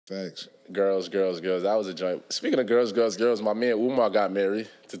Facts. Girls. That was a joint. Speaking of girls, my man Umar got married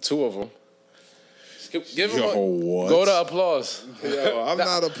to two of them. Give him what? Go to applause. Yo, I'm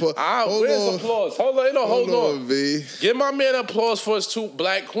not applause. Where's applause? Hold on. V. Give my man applause for his two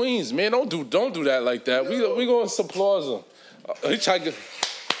black queens. Man, don't do that like that. We gonna applause him. He try to,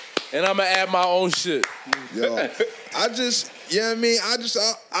 and I'm gonna add my own shit. Yo, I don't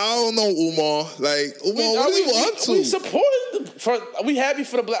know Umar. Like Umar, what do you want to? We supported. Are we happy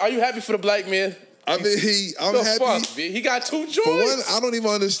for the black? Are you happy for the black man? I mean, I'm happy. Fuck, he got two joints. For one, I don't even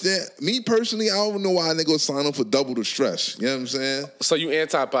understand. Me personally, I don't know why niggas sign up for double the stress. You know what I'm saying? So you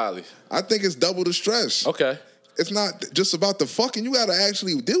anti-poly? I think it's double the stress. Okay. It's not just about the fucking. You gotta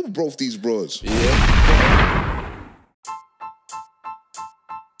actually deal with both these bros. Yeah.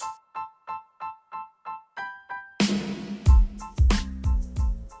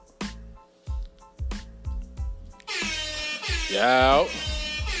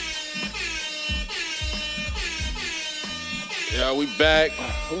 Yeah, we back.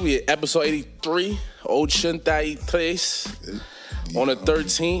 We at episode 83, 83, on the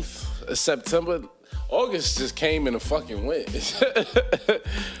 13th of September. August just came and fucking went.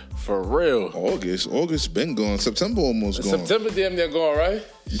 For real. August been gone. September almost gone. September damn near gone, right?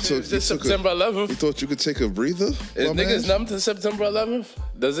 It's September 11th. You thought you could take a breather? Is niggas numb to September 11th?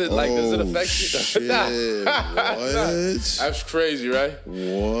 Does it affect you? Shit. What? That's crazy, right?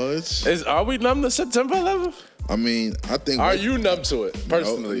 What? Are we numb to September 11th? I mean, I think. Are you numb to it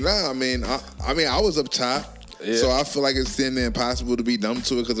personally? Nah, I mean, I was up top. Yeah. So I feel like it's damn near impossible to be numb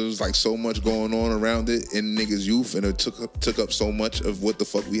to it because there was like so much going on around it in niggas' youth, and it took up so much of what the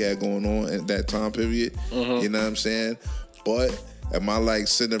fuck we had going on at that time period. Mm-hmm. You know what I'm saying? But am I like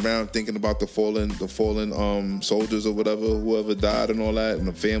sitting around thinking about the fallen soldiers or whatever, whoever died and all that, and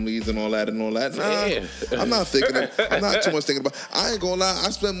the families and all that? Nah, yeah. I'm not too much thinking about. I ain't gonna lie.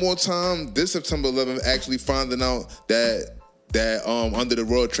 I spent more time this September 11th actually finding out that under the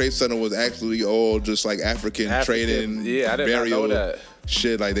World Trade Center was actually all just like African trading. Yeah, I did not know that.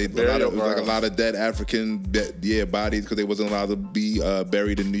 Shit, like a lot of dead African bodies because they wasn't allowed to be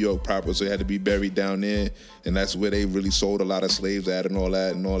buried in New York proper, so they had to be buried down there, and that's where they really sold a lot of slaves at and all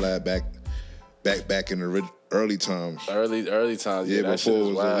that back in the early times. Early times, yeah, that before it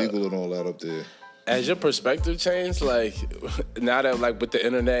was wild. illegal and all that up there. Has your perspective changed, like, now that, like, with the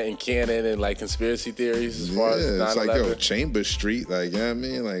internet and canon and, like, conspiracy theories as far as 9/11? Yeah, it's like, yo, Chamber Street, like, you know what I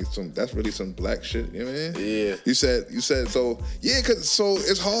mean? Like, that's really some black shit, you know what I mean? Yeah. You said, so, yeah, because, so,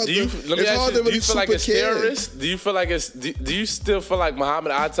 it's hard to really feel like it's terrorist? Do you feel like do you still feel like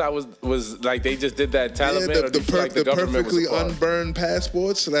Muhammad Atta was like, they just did that Taliban, or do you feel like the government perfectly was unburned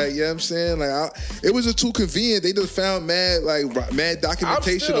passports, like, you know what I'm saying? Like, it was just too convenient. They just found mad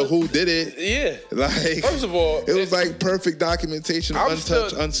documentation of who did it. Yeah. Like, first of all, it was like perfect documentation,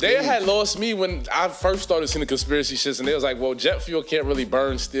 untouched, unscathed. They had lost me when I first started seeing the conspiracy shits, and they was like, well, jet fuel can't really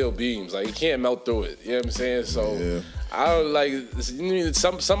burn steel beams. Like, it can't melt through it. You know what I'm saying? So, yeah. I was like,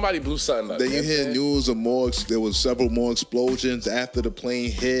 somebody blew something up. Then you hear news of more, there was several more explosions after the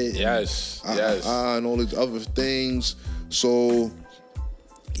plane hit. Yes. And all these other things. So,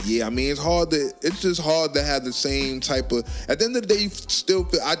 yeah, I mean, it's just hard to have the same type of. At the end of the day, you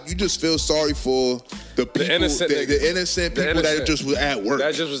just feel sorry for the people, the innocent people that just was at work,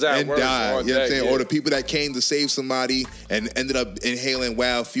 and died. You know what I'm saying? Yeah. Or the people that came to save somebody and ended up inhaling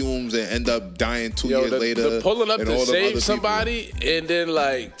wild fumes and end up dying 2 years later. The pulling up to save somebody and then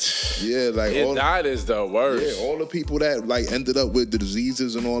it died is the worst. Yeah, all the people that like ended up with the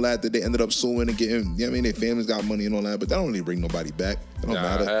diseases and all that they ended up suing and getting. You know what I mean? Their families got money and all that, but that don't really bring nobody back. It don't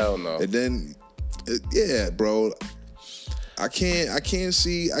matter. Hell no. And then, yeah, bro, I can't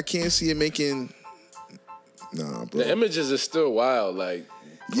see it making. Nah, bro. The images are still wild, like.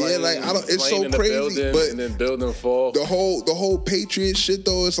 Yeah, like I don't. It's so crazy, but and then building fall. The whole Patriot shit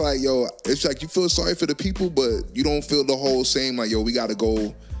though. It's like, yo, it's like you feel sorry for the people, but you don't feel the whole same. Like, yo, we got to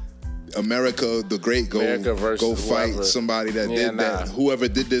go. America the Great, go fight whoever. Somebody that did that. Whoever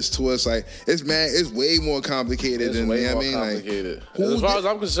did this to us, like it's way more complicated than way more complicated. As far as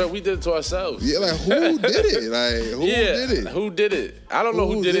I'm concerned, we did it to ourselves. Yeah, like who did it? Like who did it? Who did it? I don't know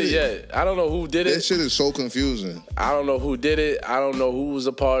who did it yet. I don't know who did it. That shit is so confusing. I don't know who did it. I don't know who was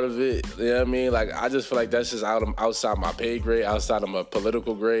a part of it. You know what I mean? Like I just feel like that's just outside my pay grade, outside of my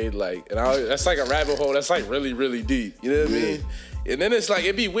political grade. Like, and that's like a rabbit hole. That's like really, really deep. You know what I mean? And then it's like,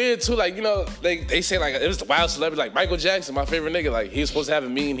 it'd be weird too, like, you know, they say like, it was the wild celebrity, like Michael Jackson, my favorite nigga, like, he was supposed to have a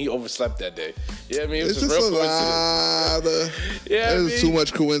meeting, he overslept that day. You know what I mean? It was just real coincidence. There's too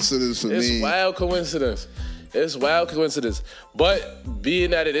much coincidence for me. It's wild coincidence. But being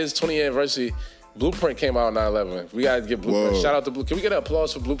that it is 20th anniversary, Blueprint came out on 9/11. We gotta give Blueprint. Whoa. Shout out to Blueprint. Can we get an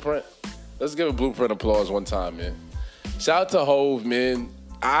applause for Blueprint? Let's give a Blueprint applause one time, man. Shout out to Hove, man.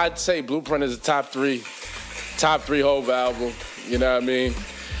 I'd say Blueprint is a top three Hove album. You know what I mean?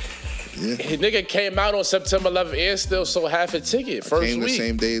 Yeah. His nigga came out on September 11th and still sold half a ticket first Came week. the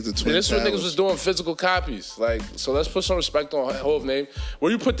same day as the Twin And this is when Towers. niggas was doing physical copies. Like, so let's put some respect on Hove name.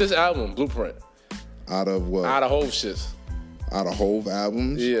 Where you put this album, Blueprint? Out of what? Out of Hove shits. Out of Hove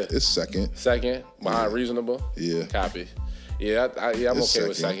albums? Yeah. It's second. Second, behind Reasonable. Yeah. Copy. Yeah, I'm It's okay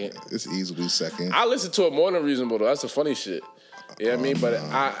with second. It's easily second. I listen to it more than Reasonable though. That's the funny shit. You know what I mean? But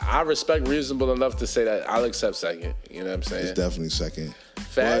I respect Reasonable enough to say that I'll accept second. You know what I'm saying? It's definitely second.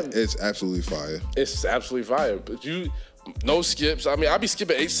 Fab, But it's absolutely fire. it's absolutely fire. But no skips. I mean, I'll be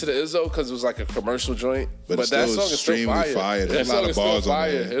skipping H to the Izzo because it was like a commercial joint. But it's that still song is still extremely fire. There's That a lot song of is still bars on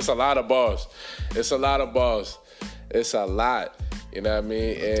fire. there. It's a lot of bars. It's a lot of bars. It's a lot. You know what I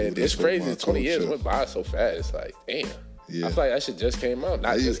mean? And this it's with crazy. my 20 years culture. went by so fast. It's like, damn. Yeah. I feel like that shit just came out.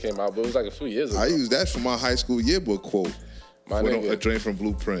 Not just came out, but it was like a few years ago. I used that for my high school yearbook quote. My For nigga. a drink from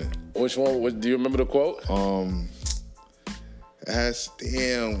Blueprint. Which one? Do you remember the quote? That's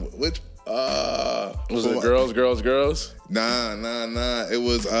which Was it girls? Nah. It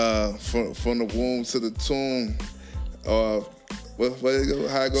was from the womb to the tomb. What it go?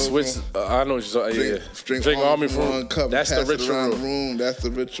 How it go? Switch. I know what you're talking. Drink army from one from. cup. That's pass the it around the ritual. room. That's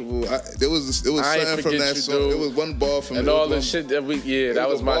the ritual. It was I ain't something from forget that you, song. dude. It was one bar from And it was all the one- shit that we. Yeah, it that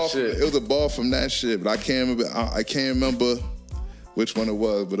was my a bar shit. It was a bar from that shit, but I can't remember. I can't remember which one it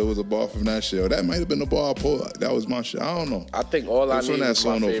was, but it was a bar from that shit. Or that might have been the bar I pulled. That was my shit. I don't know. I think all I It's from need that is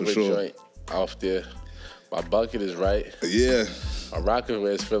my song, though, for favorite sure. joint off there. My bucket is right. Yeah. My rocket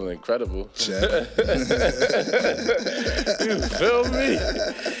wear is feeling incredible. Check. You feel me?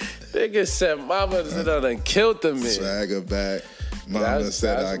 Nigga said, "Mama done killed the man." Swagger back. Mama That's-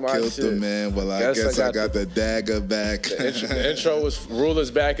 said that's I my killed the shit. man. Well, I Guess guess I I got the dagger back. The intro was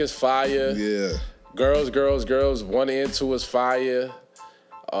 "Rulers Back" is fire. Yeah. Girls, 1 and 2 is fire.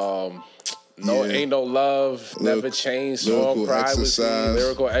 No, Yeah. ain't no love, never change. Song Lyrical Pride was Exercise.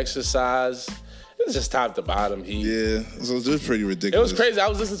 lyrical exercise. It was just top to bottom heat. Yeah. So it's just pretty It ridiculous. was crazy. I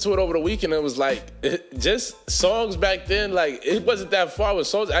was listening to it over the weekend. And it was like just songs back then. Like it wasn't that far. When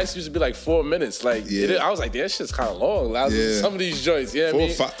songs actually used to be like 4 minutes. Like Yeah. I was like, that shit's kind of long. I was listening to Yeah. some of these joints. Yeah, you know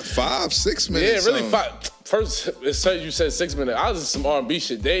what I mean? 5, 6 minutes. Yeah, really. something. First, it said you said 6 minutes. I was in some R&B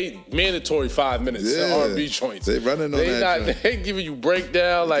shit. They mandatory 5 minutes. Yeah. R&B joints. They running on that joint. They giving you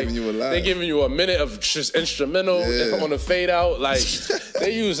breakdown. Like giving you a lot. they giving you a minute of just instrumental Yeah. on the fade out. Like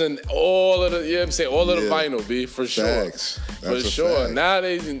they using all of the. You know what I'm saying? All of the Yeah. vinyl, B for sure. Facts. For That's a sure. fact.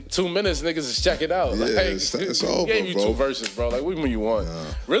 Nowadays in 2 minutes, niggas just check it out. Yeah, Like it's over, gave you bro. 2 verses, bro. Like what do you want?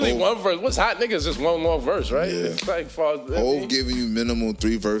 Really, Hov- 1 verse. What's hot niggas? Just one long verse, right? Yeah. It's like far. Hov giving you minimum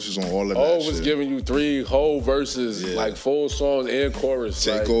 3 verses on all of that Hov shit. was giving you 3 whole verses, Yeah. like full songs and chorus.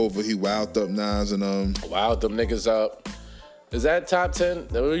 Take like, over. He wowed up Nas and Wild them niggas up. Is that top 10?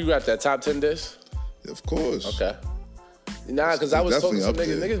 Where you got that top 10 disc? of course. Okay. Nah, because I was talking to some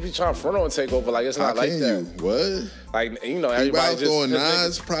definitely niggas. up there. Niggas be trying to front on Takeover like it's How not like can that. you? What? Like, you know, He everybody wowed just... on just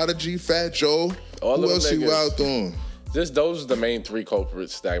Nas, Prodigy, Fat Joe. All Who of them else he niggas. wowed on? Just those are the main 3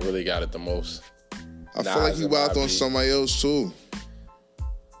 culprits that really got it the most. I feel like he and wowed on Bobby. somebody else too.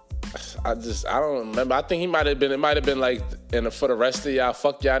 I don't remember. I think it might have been like, for the rest of y'all,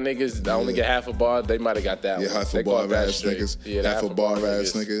 fuck y'all niggas, I only get half a bar, they might have got that Yeah, one. half They a bar caught that ass straight. niggas. Yeah, the half a bar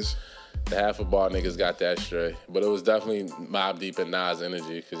ass niggas. The half a bar niggas got that straight. But it was definitely Mobb Deep and Nas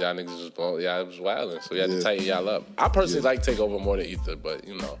energy because y'all niggas was blowing, y'all was wilding. So you had to tighten y'all up. I personally like Takeover more than Ether, but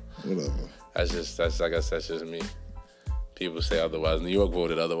you know, Whatever. I guess that's just me. People say otherwise. New York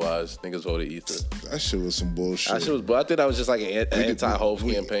voted otherwise. Niggas voted Ether. That shit was some bullshit. But I think that was just like an anti-Hove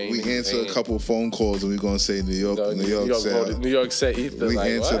We- campaign. We answered a couple phone calls and we gonna say New York. New York said Ether. We like,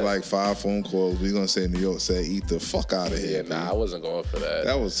 answered what? like 5 phone calls. We gonna say New York said eat the fuck out of Yeah, here. nah, I wasn't going for that.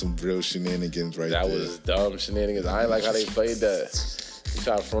 That was some real shenanigans right That there. was dumb shenanigans. I ain't like how they played that. You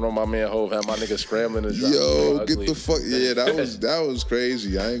try to front on my man Hove, had my nigga scrambling to drop. Yo, ugly. get the fuck. Yeah, that was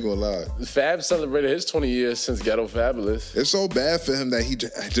crazy. I ain't gonna lie. Fab celebrated his 20 years since Ghetto Fabolous. It's so bad for him that he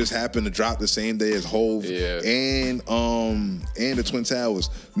just happened to drop the same day as Hove and the Twin Towers.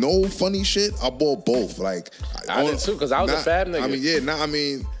 No funny shit. I bought both. Like I did too, because I was a Fab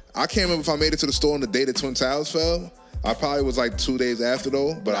nigga. I can't remember if I made it to the store on the day the Twin Towers fell. I probably was like 2 days after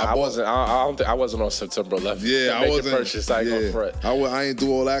though, but I wasn't. I don't think I wasn't on September 11th. Yeah, I wasn't. Purchase, I ain't gonna fret. I ain't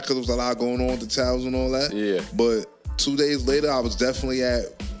do all that because there was a lot going on with the towels and all that. Yeah. But 2 days later, I was definitely at.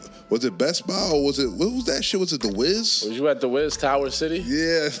 Was it Best Buy or was it what was that shit? Was it the Wiz? Was you at the Wiz Tower City?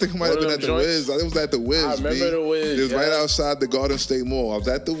 Yeah, I think it might have One been of at them the joints? Wiz. I think it was at the Wiz. I remember B. the Wiz, It was yeah. right outside the Garden State Mall. I was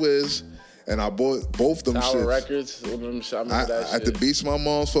at the Wiz, And I bought both them Tower shits. Records, one of them shit. I remember that shit. I had to beach my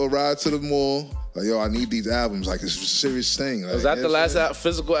mom for a ride to the mall. Like, yo, I need these albums. Like, it's a serious thing. Like, was that the last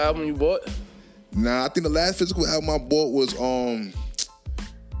physical album you bought? Nah, I think the last physical album I bought was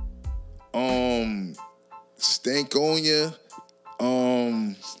Stankonia.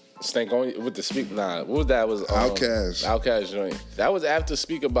 Stankonia with the speak. Nah, what was that? Was Outkast. Outkast joint. That was after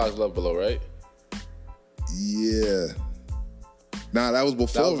Speaker Box Love Below, right? Yeah. Nah, that was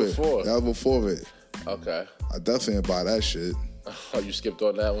before it. That was before it. Okay. I definitely buy that shit. Oh, you skipped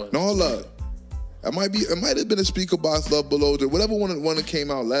on that one? No, hold up. It might have been a Speaker Box Love Below. Whatever one that came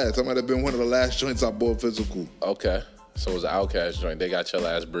out last. That might have been one of the last joints I bought physical. Okay. So it was an Outkast joint. They got your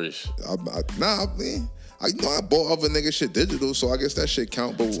last breach. I bought other nigga shit digital, so I guess that shit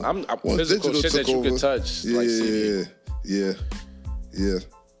count. But I'm physical shit that you could touch. Yeah, like CD. yeah.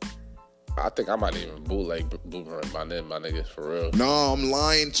 I think I might even bootleg Blueprint, my nigga, for real. No, I'm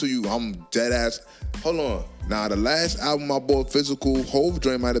lying to you. I'm dead ass. Hold on. Nah, the last album I bought physical, Hove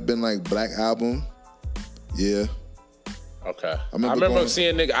joint might have been like Black Album. Yeah. Okay. I remember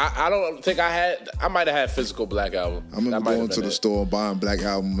seeing nigga. I don't think I might have had physical Black Album. I remember going to the store and buying Black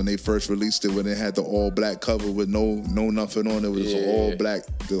Album when they first released it, when they had the all black cover with no nothing on it. It was all black.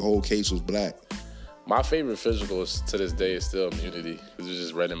 The whole case was black. My favorite physical to this day is still Immunity. It was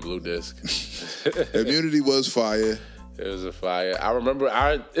just red and blue disc. Immunity was fire. It was a fire. I remember,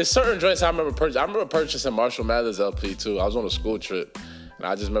 it's certain joints I remember purchasing. I remember purchasing Marshall Mathers LP too. I was on a school trip. And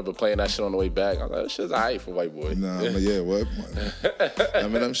I just remember playing that shit on the way back. I was like, this shit's alright for white boy. Nah, but yeah, what? I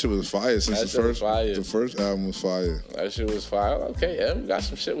mean, that shit was fire since the first album was fire. That shit was fire. Okay, yeah, we got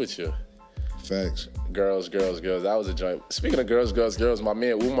some shit with you. Facts. Girls. That was a joint. Speaking of girls, my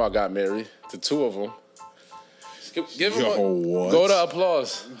man Umar got married. The two of them. Give him what? Go to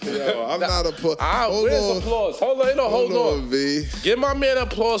applause. Yo, I'm not applause. Where's applause? Hold on. V. Give my man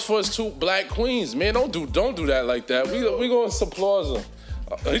applause for his two black queens, man. Don't do that like that. We gonna applause them.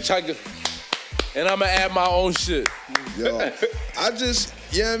 And I'm gonna add my own shit. Yo, I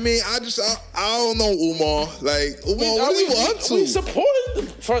don't know Umar. Like, Umar, what are you up to? We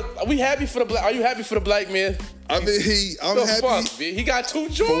supported we happy for the black. Are you happy for the black man? I mean, I'm happy. Fuck, he got two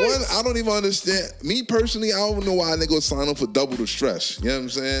joints. For one, I don't even understand. Me personally, I don't know why a nigga would sign up for double the stress. You know what I'm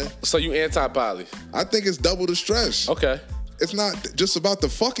saying? So you anti-poly? I think it's double the stress. Okay. It's not just about the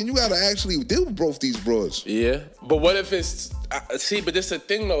fucking. You gotta actually deal with both these bros. Yeah, but what if it's but this is the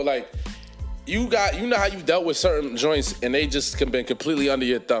thing though. Like, you know how you dealt with certain joints and they just been completely under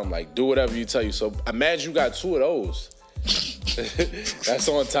your thumb. Like, do whatever you tell you. So imagine you got two of those. That's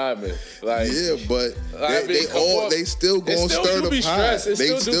on timing. Like, yeah, but they still gonna stir the pot.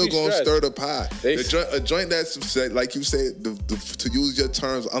 They still gonna stir the pot. A joint that's like you say, to use your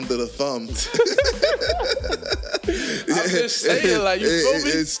terms, under the thumb. I'm just saying, like, you feel me?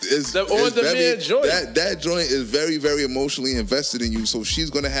 It's the on-demand joint. That joint is very, very emotionally invested in you. So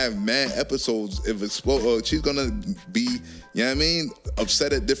she's gonna have mad episodes if explode. She's gonna be, you know what I mean,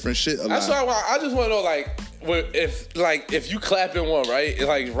 upset at different shit a lot. That's why I just want to know, like, if you clap in one, right? It's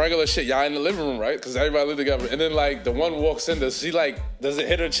like regular shit, y'all in the living room, right? Because everybody live together. And then, like, the one walks in, does it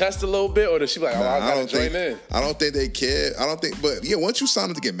hit her chest a little bit? Or does she be like, I gotta join in? I don't think they care. But yeah, once you sign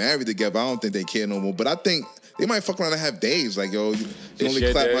them to get married together, I don't think they care no more. But I think they might fuck around and have days like, yo, you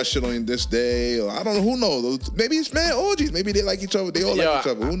only clap my shit on this day. Or I don't know, who knows? Maybe it's mad orgies. Maybe they like each other. They all like each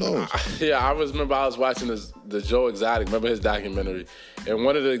other. Who knows? I remember I was watching the Joe Exotic, remember his documentary? And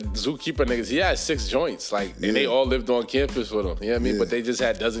one of the zookeeper niggas, he had 6 joints. Like, and they all lived on campus with him. You know what I mean? Yeah. But they just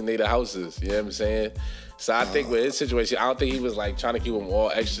had designated houses. You know what I'm saying? So I think with his situation, I don't think he was like trying to keep them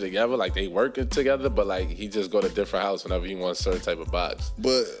all extra together. Like, they working together, but like he just go to different house whenever he wants a certain type of box.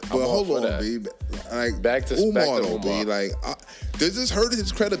 But hold on, B. Like, back to Umar, B. Like, does this hurt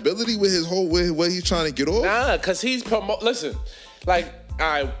his credibility with his whole what he's trying to get off? Nah, cause he's listen, like, all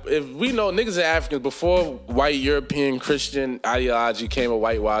right, if we know niggas are Africans, before white European Christian ideology came and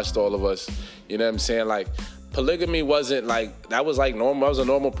whitewashed all of us, you know what I'm saying? Like, polygamy wasn't like, that was like normal, that was a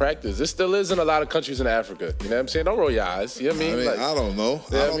normal practice. It still is in a lot of countries in Africa. You know what I'm saying? Don't roll your eyes. You know what I mean? I don't know.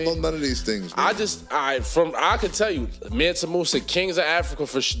 I don't know none of these things. Man. I could tell you, Mansa Musa, kings of Africa,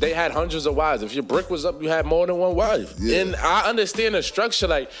 they had hundreds of wives. If your brick was up, you had more than one wife. Yeah. And I understand the structure.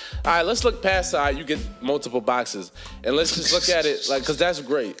 Like, all right, let's look past you get multiple boxes. And let's just look at it, like, because that's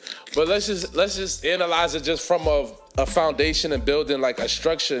great. But let's just analyze it just from a foundation and building like a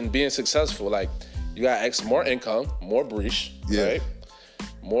structure and being successful. Like, you got more income, more breach, right?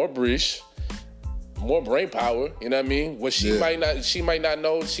 More breach, more brain power, you know what I mean? What she might not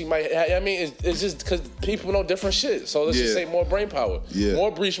know, she might, I mean, it's just because people know different shit. So let's just say more brain power. Yeah.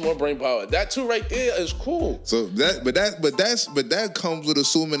 More breach, more brain power. That too right there is cool. So that comes with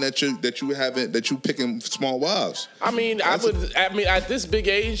assuming that you picking small wives. I mean, at this big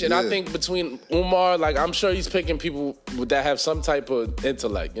age, and I think between Umar, like I'm sure he's picking people that have some type of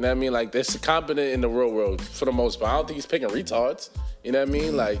intellect, you know what I mean? Like they're competent in the real world for the most part. I don't think he's picking retards, you know what I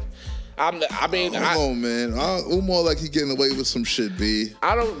mean? Like, man. Umar like he getting away with some shit, B.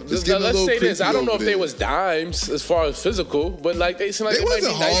 Let's say this. I don't know if they was dimes as far as physical, but like they seem like they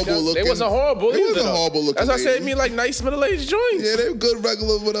wasn't horrible looking. They wasn't horrible either. They wasn't horrible looking. As I said, I mean like nice middle-aged joints. Yeah, they were good,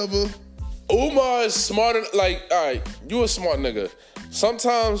 regular, whatever. Umar is smarter. Like, all right, you a smart nigga.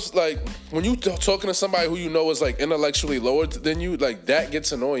 Sometimes, like, when you talking to somebody who you know is like intellectually lower than you, like that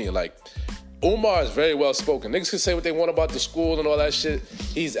gets annoying. Like, Umar is very well spoken. Niggas can say what they want about the school and all that shit.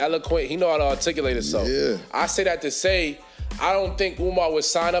 He's eloquent. He know how to articulate himself. Yeah. I say that to say, I don't think Umar would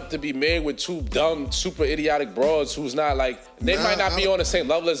sign up to be married with two dumb, super idiotic broads who's not like, they might not be on the same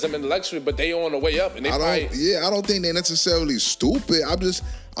level as them intellectually, but they on the way up. And I don't think they're necessarily stupid. I'm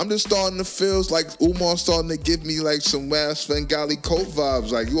just starting to feel like Umar's starting to give me like some West Bengali coat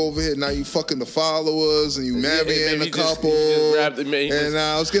vibes. Like you over here now, you fucking the followers and you marrying a couple. And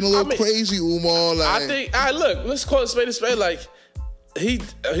I was getting a little crazy, Umar. Like, I think, look, let's call it spade a spade. Like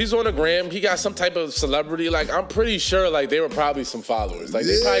he's on the gram. He got some type of celebrity. Like I'm pretty sure like they were probably some followers. Like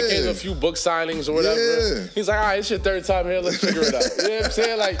they probably came to a few book signings or whatever. Yeah. He's like, all right, it's your third time here. Let's figure it out. You know what I'm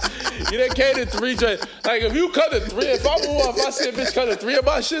saying? Like you done came to 3. Like if you cut to 3, if I see a bitch cut to 3 of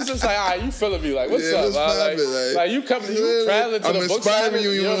my shits, it's like, all right, you feeling me? Like what's up? Like you coming, you traveling to the book signing.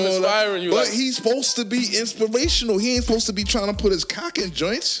 I'm inspiring you. But he's supposed to be inspirational. He ain't supposed to be trying to put his cock in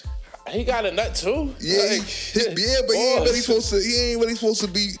joints. He got a nut too. Yeah, but he ain't really supposed to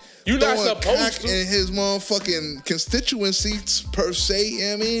be. You not supposed to in his motherfucking constituencies per se. You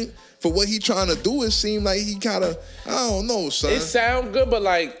know what I mean, for what he trying to do, it seemed like he kind of, I don't know, son. It sound good, but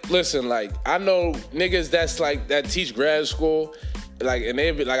like, listen, like I know niggas that teach grad school. Like, and they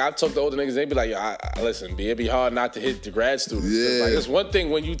be like, I've talked to older niggas, they be like, yo, listen, it'd be hard not to hit the grad students. Yeah. Like, it's one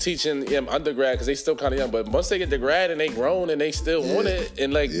thing when you teaching them undergrad, because they still kind of young, but once they get the grad and they grown and they still want it,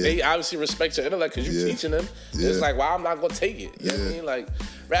 and like, they obviously respect your intellect because you teaching them, it's like, well, I'm not going to take it. You know what I mean? Like,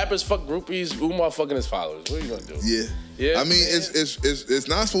 rappers fuck groupies, Umar fucking his followers. What are you going to do? Yeah. I mean, it's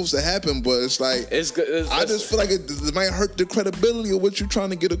not supposed to happen, but it's like, I just feel like it might hurt the credibility of what you're trying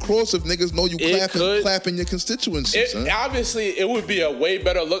to get across if niggas know you clapping your constituencies. Obviously, it would be a way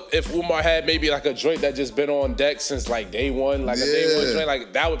better look if Umar had maybe like a joint that just been on deck since like day one, like a day one joint.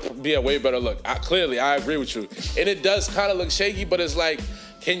 Like that would be a way better look. Clearly, I agree with you. And it does kind of look shaky, but it's like,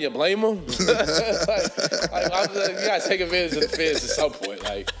 can you blame him? You gotta take advantage of the fans at some point.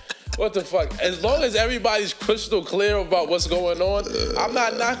 Like, what the fuck? As long as everybody's crystal clear about what's going on, I'm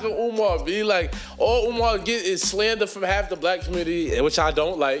not knocking Umar. Be like, all Umar get is slander from half the black community, which I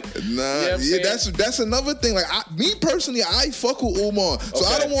don't like. Nah, you know that's another thing. Like, me personally, I fuck with Umar, so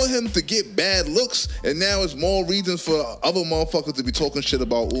I don't want him to get bad looks. And now it's more reasons for other motherfuckers to be talking shit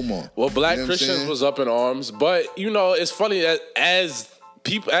about Umar. Well, black Christians was up in arms, but you know, it's funny that as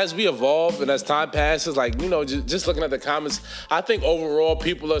we evolve and as time passes, like, you know, just looking at the comments, I think overall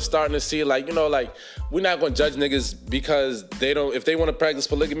people are starting to see, like, you know, like, we're not going to judge niggas because if they want to practice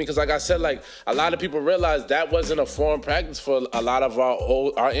polygamy, because like I said, like, a lot of people realize that wasn't a foreign practice for a lot of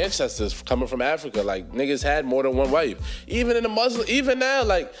our ancestors coming from Africa. Like, niggas had more than one wife. Even now,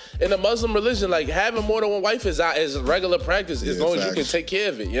 like, in the Muslim religion, like, having more than one wife is regular practice as long as you can take care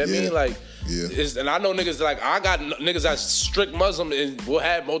of it. You know what I mean? Like, and I know niggas like, I got niggas that's strict Muslim and will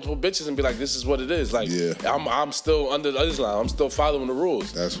have multiple bitches and be like, this is what it is. Like, I'm still under Islam. I'm still following the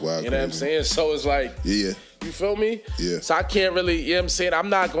rules. That's wild. You know what I'm saying? So it's like, you feel me? Yeah. So I can't really, you know what I'm saying?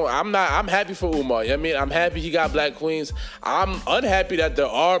 I'm happy for Umar. You know what I mean? I'm happy he got black queens. I'm unhappy that there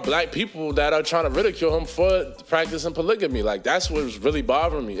are black people that are trying to ridicule him for practicing polygamy. Like, that's what's really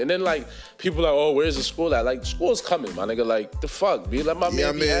bothering me. And then, like, people like, oh, where's the school at? Like, school's coming, my nigga. Like, the fuck, B? Let my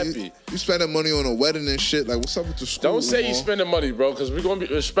man be happy. You spending money on a wedding and shit. Like, what's up with the school? Don't say you spending money, bro, because we're going to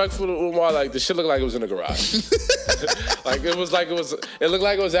be respectful to Umar. Like, the shit looked like it was in the garage. It looked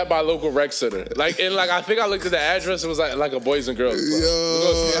like it was at my local rec center. Like, and like, I think I looked at the address, it was like a boys and girls club.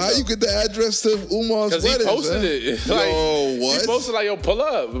 Yo, how you get the address to Umar's wedding? Because he posted it. Like, yo, what? He posted like, yo, pull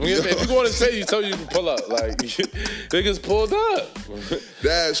up. If you go on the stage, you tell you can pull up. Like, niggas pulled up.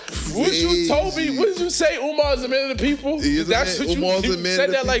 That's crazy. What you told me? What did you say? Umar's a man of the people? That's what you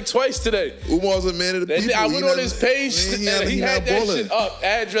said that like twice today. Umar's a man of the people. I went on his page and he had that shit up.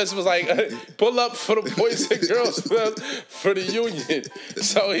 Address was like, pull up for the boys and girls for the union.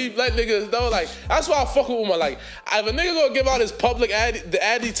 So he let niggas know, like, that's why I fuck with Umar. Like, if a nigga gonna give out his public the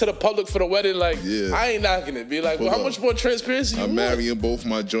addy to the public for the wedding, like, I ain't knocking it. Be like, well, how much more transparency you want? I'm marrying both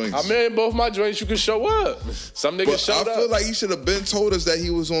my joints. I'm marrying both my joints. You can show up. Some niggas showed up. I feel like he should have been told us that he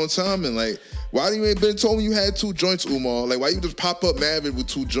was on time, and like, why you ain't been told me you had 2 joints, Umar? Like, why you just pop up married with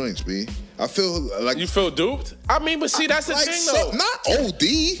 2 joints, B? I feel like... You feel duped? I mean, but see, that's the like, thing, though. Not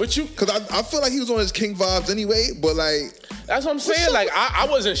OD. But you... Because I feel like he was on his King vibes anyway, but like... That's what I'm saying. Like, I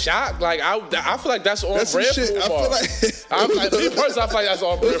wasn't shocked. Like, I feel like that's on brand for Umar. I feel like... I feel like that's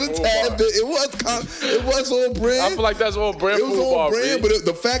on brand for Umar. It was on brand. I feel like that's on brand for Umar. It was on brand, but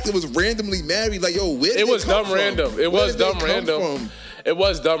the fact it was randomly married, like, yo, where did it was dumb random. It was dumb random. It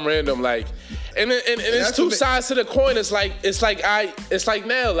was dumb random. Like, and it's 2 sides to the coin. It's like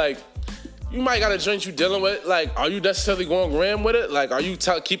now, like, you might got a joint you dealing with. Like, are you necessarily going gram with it? Like, are you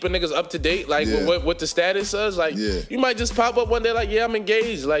keeping niggas up to date? Like, what the status is? Like, you might just pop up one day like, yeah, I'm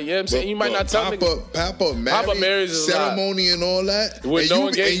engaged. Like, you know what I'm saying? You might not tell niggas. Pop up marriage ceremony and all that. With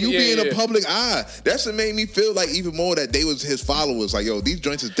and you be in a public eye. That's what made me feel like even more that they was his followers. Like, yo, these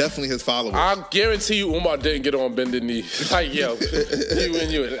joints is definitely his followers. I guarantee you Umar didn't get on bended knee. Like, yo,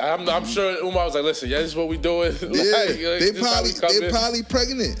 you. I'm sure Umar was like, listen, yeah, this is what we doing. They probably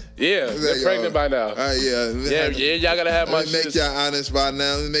pregnant. Yeah, they're pregnant by now. Y'all gotta have my shit. Make y'all honest by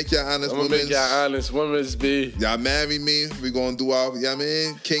now. Let me make y'all honest women. Make y'all honest women's be. Y'all marry me. We gonna do our, you know what I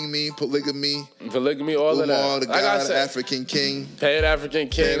mean? King me, polygamy, all of that. The God, the African king. Paid African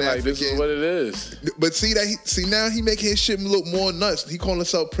king. Like, this is what it is. But now he making his shit look more nuts. He calling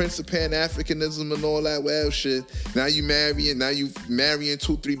himself Prince of Pan-Africanism and all that wild shit. Now you marrying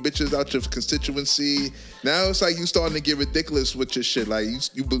 2-3 bitches out your constituency. Now it's like you starting to get ridiculous with your shit. Like,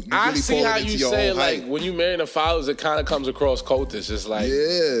 you really I see how you say, like, when you marry the followers, it kind of comes across cultish. It's like,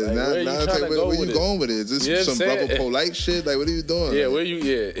 where you going with it? Is this some brother polite shit? Like, what are you doing? Yeah,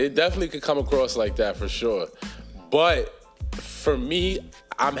 it definitely could come across like that for sure. But for me,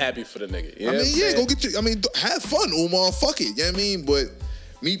 I'm happy for the nigga. You know go get have fun, Umar. Fuck it. You know what I mean? But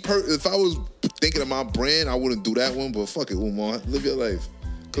if I was thinking of my brand, I wouldn't do that one. But fuck it, Umar. Live your life.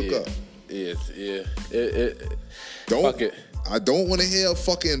 Cook up. Fuck it. I don't want to hear a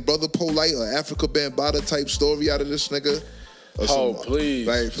fucking Brother Polite or Africa Bambaataa type story out of this nigga. Please,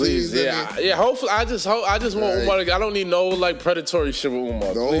 like, please, yeah. Hopefully, I just want Umar. I don't need no like predatory shit with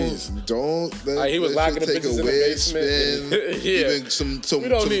Umar. Don't. Like, he was locking the bitches in the basement. We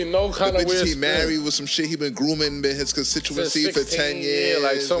don't need no kind of weird. He married with some shit. He been grooming his constituency for 10 years.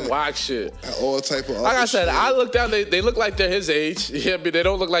 Like some whack shit. All type of. Like I said, I look down. They look like they're his age. Yeah, but they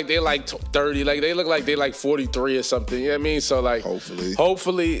don't look like they're like 30. Like, they look like they're like 43 or something. You know what I mean? So like,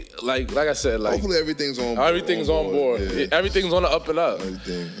 hopefully, like I said, like, hopefully everything's on board. Everything's on board. Yeah. Everything's on the up and up.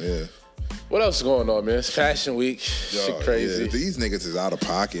 Everything, yeah. What else is going on, man? It's Fashion Week. Shit crazy. Yeah, these niggas is out of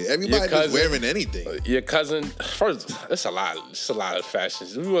pocket. Everybody's wearing anything. Your cousin, first, it's a lot. It's a lot of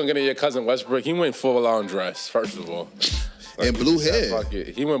fashions. We weren't getting your cousin Westbrook. He went full on dress, first of all. And blue hair. Fuck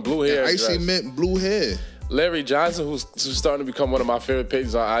it. He went blue hair. Icy mint blue hair. Larry Johnson, who's starting to become one of my favorite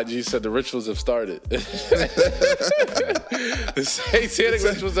pages on IG, said the rituals have started. The satanic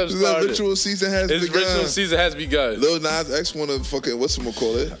rituals have started. Ritual season has begun. His ritual season has begun. Lil Nas X want to fucking,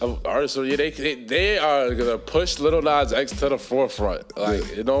 whatchamacallit? So yeah, they are gonna push Lil Nas X to the forefront. Like,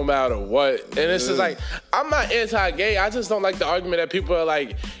 it don't matter what. And it's just like, I'm not anti-gay. I just don't like the argument that people are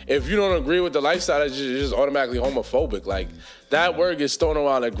like, if you don't agree with the lifestyle, you're just automatically homophobic. Like, that word gets thrown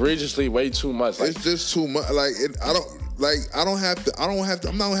around egregiously way too much. Like, it's just too much. Like, I don't have to.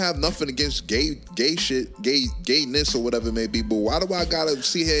 I'm not gonna have nothing against gay shit, gayness or whatever it may be. But why do I gotta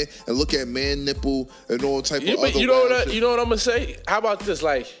sit here and look at man nipple and all type of other? You know what I'm gonna say? How about this?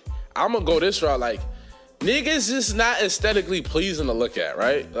 Like, I'm gonna go this route. Like, niggas just not aesthetically pleasing to look at,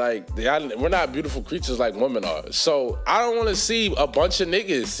 right? Like, we're not beautiful creatures like women are. So I don't want to see a bunch of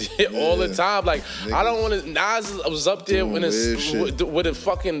niggas all the time. Like, niggas. I don't want to. Nas was up there with a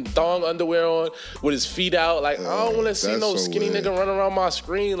fucking thong underwear on, with his feet out. Like, I don't want to see no skinny nigga running around my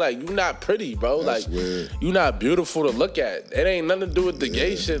screen. Like, you not pretty, bro. That's like, weird. You not beautiful to look at. It ain't nothing to do with the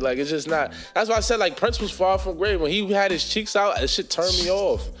gay shit. Like, it's just not. That's why I said, like, Prince was far from great. When he had his cheeks out, that shit turned me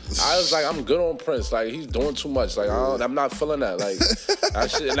off. I was like, I'm good on Prince. Like, he's doing too much. Like I'm not feeling that. Like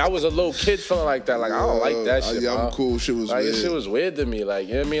and I was a little kid feeling like that. Like I don't like that shit. Yeah, I'm cool. Shit was like weird. Shit was weird to me. Like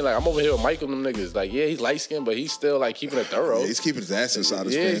you know what I mean? Like I'm over here with Michael and them niggas. Like yeah, he's light skinned, but he's still like keeping it thorough. Yeah, he's keeping his ass inside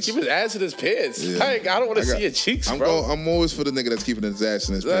his pants. Yeah, he's keeping his ass in his pants. Yeah. Like I don't want to see your cheeks, bro. I'm always for the nigga that's keeping his ass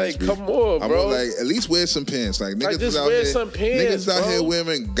in his pants. Like come on, bro. Like at least wear some pants. Like niggas just out wear here, some pants, niggas out here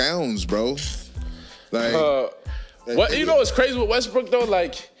wearing gowns, bro. Like what you know what's crazy with Westbrook though?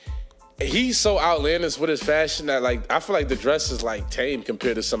 Like he's so outlandish with his fashion that like I feel like the dress is like tame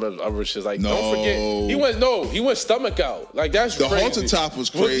compared to some of the other shit. Like don't forget he went stomach out. Like that's the crazy. halter top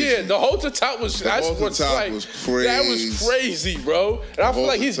was crazy. Well, yeah, the halter top was crazy. That was crazy, bro. And I feel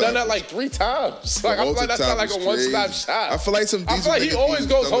like he's done that like 3 times. Like I feel like that's not like a one-stop shot. I feel like he always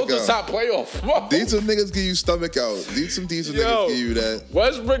goes halter top playoff. Bro. Decent niggas give you stomach out. Some decent niggas give you that.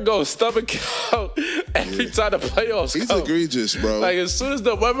 Westbrook goes stomach out every time the playoffs. He's egregious, bro. Like as soon as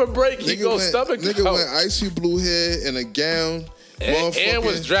the weather break, he goes stomach out. Nigga went icy blue hair in a gown. And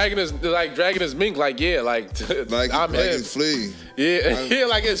was dragging his mink like I'm him. It's Flea. Yeah,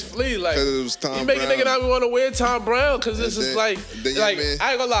 like it's Flea. Like it was Tom he making nigga not want to wear Tom Brown because this is like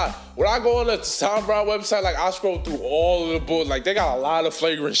I ain't gonna lie. When I go on the Tom Brown website, like I scroll through all of the books. Like they got a lot of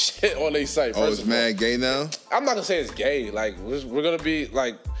flagrant shit on their site. It's mad gay now. I'm not gonna say it's gay. Like we're gonna be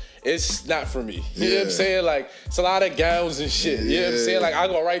like. It's not for me. You know what I'm saying? Like, it's a lot of gowns and shit. You know what I'm saying? Like, I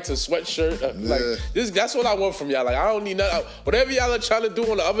go right to sweatshirt. Like, that's what I want from y'all. Like, I don't need nothing. Whatever y'all are trying to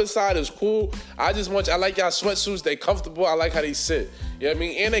do on the other side is cool. I like y'all sweatsuits. They comfortable. I like how they sit. You know what I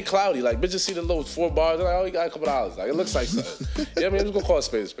mean? And they cloudy. Like, bitches see the little 4 bars. They're like, oh, you got a couple dollars. Like, it looks like something. You know what I mean? I'm just gonna call it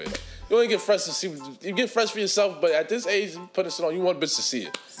spade a spade. You only get fresh to see. You get fresh for yourself, but at this age, you put it on, you want bitch to see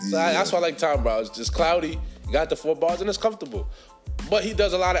it. So that's why I like Tom Brown. It's just cloudy. You got the 4 bars, and it's comfortable. But he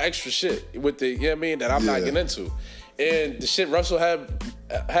does a lot of extra shit with the, you know what I mean, that I'm not getting into. And the shit Russell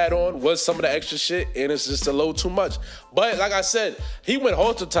had on was some of the extra shit, and it's just a little too much. But like I said, he went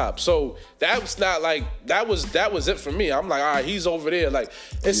halter top, so that was not like that was it for me. I'm like, all right, he's over there. Like,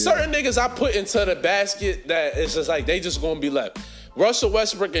 it's certain niggas I put into the basket that it's just like they just gonna be left. Russell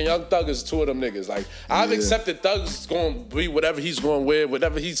Westbrook and Young Thug is 2 of them niggas. Like, I've accepted Thug's going to be whatever he's going to wear,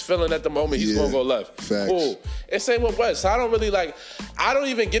 whatever he's feeling at the moment, he's going to go left. Facts. Cool. And same with West. I don't really I don't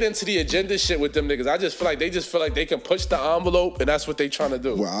even get into the agenda shit with them niggas. I just feel like they can push the envelope, and that's what they trying to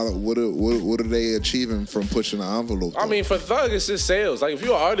do. Well, what are they achieving from pushing the envelope, though? I mean, for Thug, it's just sales. Like, if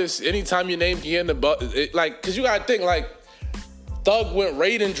you're an artist, anytime your name can get in the because you got to think, like, Thug went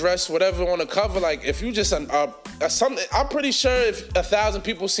raiding dress, whatever, on the cover. Like, if you just I'm pretty sure if 1,000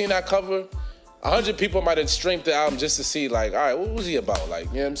 people seen that cover, 100 people might have streamed the album just to see, like, all right, what was he about? Like,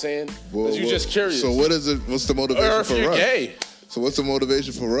 you know what I'm saying? Because you're just curious. So what's the motivation for Russ? Or if you're gay. So what's the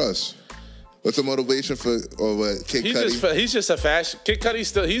motivation for Russ? What's the motivation for Kid Cudi? He's just a fashion. Kid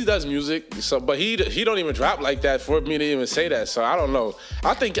Cudi he does music, but he don't even drop like that for me to even say that. So I don't know.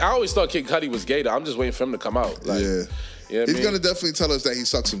 I always thought Kid Cudi was gay though. I'm just waiting for him to come out. Like, yeah. You know he's gonna definitely tell us that he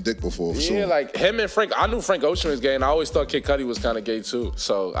sucked some dick before. Yeah, like him and Frank. I knew Frank Ocean was gay, and I always thought Kid Cudi was kind of gay too.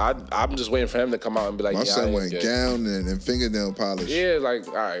 So I'm just waiting for him to come out and be like, my son went gown and fingernail polish. Yeah, like,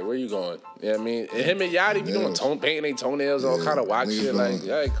 all right, where you going? You know what I mean? And him and Yachty be doing painting their toenails, all kind of whack shit. Like,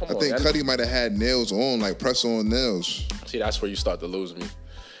 yeah, come on. I think Cudi might have had nails on, like press-on nails. See, that's where you start to lose me.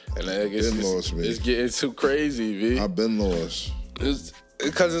 And it's getting too crazy, V. I've been lost.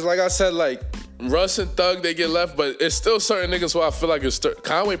 Because it's like I said, like, Russ and Thug, they get left, but it's still certain niggas who I feel like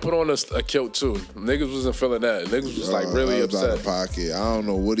Conway put on a kilt too. Niggas wasn't feeling that. Niggas was like really upset. Out of pocket. I don't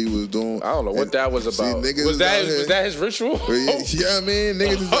know what he was doing. I don't know what that was about. See, was that his ritual? Yeah, I mean,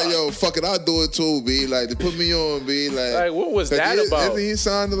 niggas is like, yo, fuck it, I'll do it too, B. Like, to put me on, B. Like what was that about? He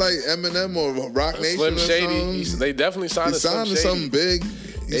signed to like Eminem or Rock Nation Slim or Shady. They definitely signed to Slim Shady. Something big.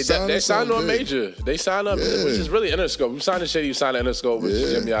 They signed on major. They signed up, which is really Interscope. You signed to Shady, you signed to Interscope, which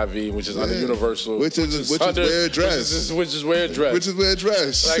is Jimmy IV, which is under Universal. Which is wear dress. Which is wear dress. Which is wear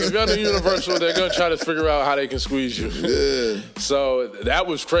dress. Like, if you're under Universal, they're going to try to figure out how they can squeeze you. Yeah. So that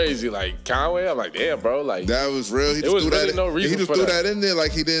was crazy. Like, Conway, I'm like, damn, bro. Like, that was real. There was really no reason for that. He just threw that in there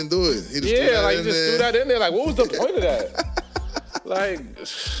like he didn't do it. He just threw that in there. Like, what was the point of that? Like,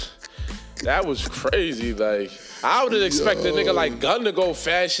 that was crazy. Like, I would have expected a nigga like Gunn to go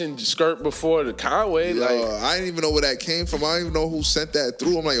fashion skirt before the Conway. Like, I didn't even know where that came from. I don't even know who sent that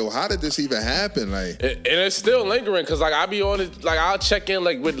through. I'm like, yo, how did this even happen? Like, and it's still lingering because like I be on it. Like, I'll check in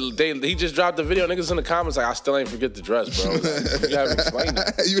like he just dropped the video. Niggas in the comments like, I still ain't forget the dress, bro. Like, you haven't explained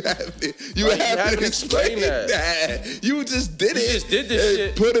that. you haven't explained that. You just did it. You just did this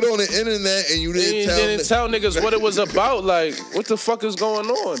shit. Put it on the internet and you didn't tell niggas what it was about. Like, what the fuck is going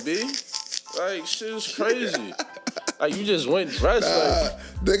on, B? Like, shit is crazy. Like, you just went dressed.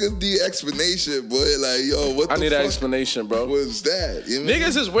 Niggas need explanation, boy. Like, yo, what the fuck? I need an explanation, bro. What's that? You know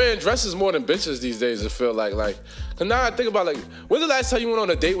Niggas is wearing dresses more than bitches these days, it feel like. Cause now I think about, like, when's the last time you went on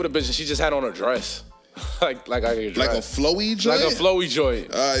a date with a bitch and she just had on a dress? like a dress. Like a flowy joint? Like a flowy joint.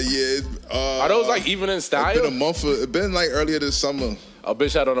 Yeah. Are those, like, even in style? It's been a month. It's been, like, earlier this summer. A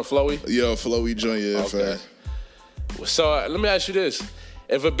bitch had on a flowy? Yeah, a flowy joint, yeah. Okay. So, let me ask you this.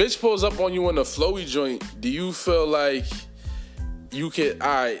 If a bitch pulls up on you in a flowy joint, do you feel like you can, all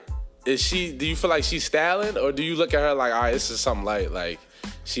right, do you feel like she's styling, or do you look at her like, all right, this is something light, like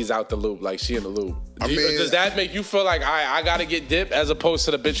she's out the loop, like she in the loop? Does that make you feel like, all right, I gotta get dipped, as opposed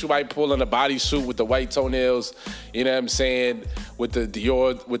to the bitch who might pull in a bodysuit with the white toenails, you know what I'm saying, with the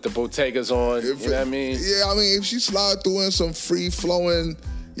Dior, with the Bottegas on, you know what I mean? Yeah, I mean, if she slide through in some free flowing,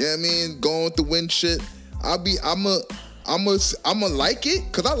 you know what I mean, going with the wind shit, I'm a like it,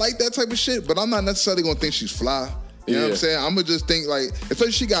 because I like that type of shit, but I'm not necessarily gonna think she's fly. You know what I'm saying? I'm gonna just think, like,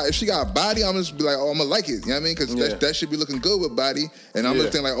 especially if she got a body, I'm just be like, oh, I'm gonna like it. You know what I mean? Because that should be looking good with body. And I'm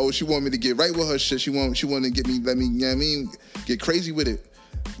just think like, oh, she want me to get right with her shit. She want to let me, you know what I mean, get crazy with it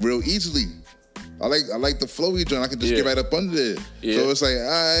real easily. I like the flowy joint. I can just get right up under it. So it's like, all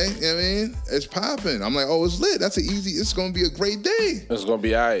right, you know what I mean? It's popping. I'm like, oh, it's lit. It's gonna be a great day. It's gonna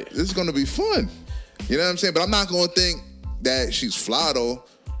be all right. It's gonna be fun. You know what I'm saying? But I'm not gonna think that she's fly though.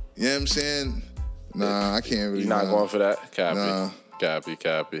 You know what I'm saying? Nah, I can't really. You're not going for that? Copy. Nah.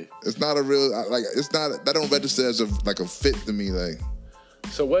 Copy. It's not a real, like, it's not, that don't register as a fit to me, like.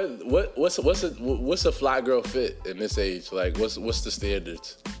 So what's a fly girl fit in this age? Like, what's the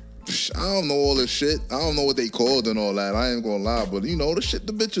standards? I don't know all this shit. I don't know what they called and all that. I ain't gonna lie, but you know the shit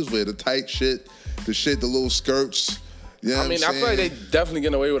the bitches wear, the tight shit, the little skirts. You know I mean, I feel like they definitely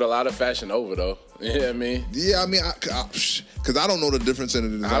getting away with a lot of fashion over though. You know what I mean? Yeah, I mean, because I don't know the difference in the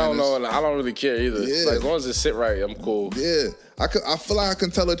designers. I don't know, and I don't really care either. Yeah. Like, as long as it sit right, I'm cool. Yeah, I feel like I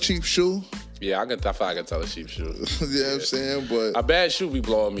can tell a cheap shoe. Yeah, I feel like I can tell a cheap shoe. You know what I'm saying? But a bad shoe be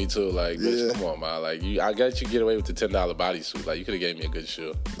blowing me too. Like, bitch, come on, man. Like, I got you get away with the $10 bodysuit. Like, you could have gave me a good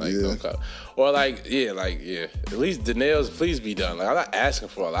shoe. Like, don't cut. Or like, at least the nails, please be done. Like, I'm not asking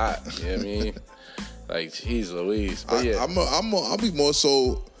for a lot. You know what I mean? Like, jeez Louise. But yeah.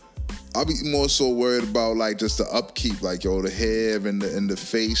 I'll be more so worried about, like, just the upkeep, like, yo, the hair and the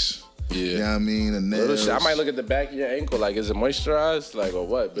face. Yeah. You know what I mean? The nails. I might look at the back of your ankle, like, is it moisturized? Like, or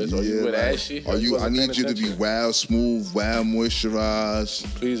what, bitch? Are you with ashy? I need you to be wild, smooth, wild, moisturized.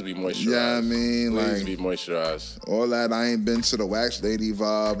 Please be moisturized. You know what I mean? Please be moisturized. All that, I ain't been to the wax lady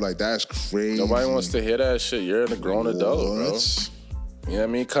vibe. Like, that's crazy. Nobody wants to hear that shit. You're a grown adult, bro. You know what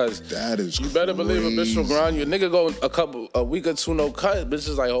I mean? Cause that is you better believe a bitch will grind you. A nigga go a week or two no cut. Bitch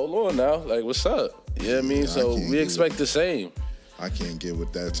is like, hold on now. Like, what's up? You know what I mean? So we expect the same. I can't get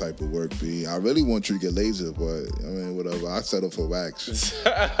with that type of work, B. I really want you to get laser, but I mean, whatever. I settle for wax.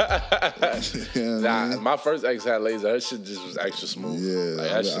 Nah, my first ex had laser. Her shit just was extra smooth. Yeah,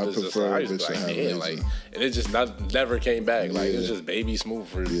 like, I prefer a bitch to have laser. Like, and it just never came back. Like, it was just baby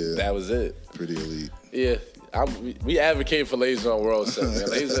smooth. That was it. Pretty elite. Yeah. We advocate for laser on World 7, man.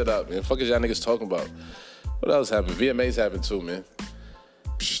 Laser it up, man. Fuck is y'all niggas talking about? What else happened? VMAs happened too, man.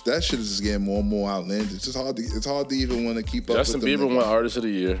 That shit is just getting more and more outlandish. It's hard to even want to keep up with Justin Bieber won Artist of the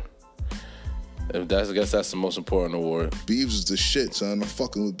Year. I guess that's the most important award. Biebs is the shit, son. I'm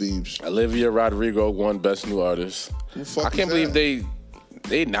fucking with Biebs. Olivia Rodrigo won Best New Artist. I can't believe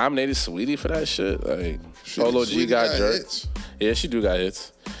they nominated Saweetie for that shit. Like, Polo G got jerked. Yeah, she do got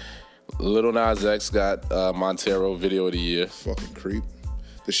hits. Lil Nas X got Montero Video of the Year. Fucking creep.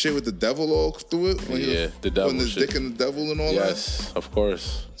 The shit with the devil all through it? The devil putting his dick in the devil and all that? Yes, of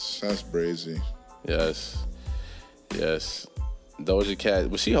course. That's crazy. Yes. Doja Cat,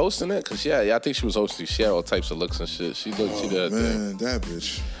 was she hosting it? Cause I think she was hosting. She had all types of looks and shit. She did that thing. That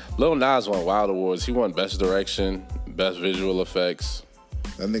bitch. Lil Nas won Wild Awards. He won Best Direction, Best Visual Effects.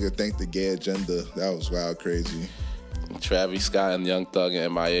 That nigga thanked the gay agenda. That was wild crazy. Travis Scott and Young Thug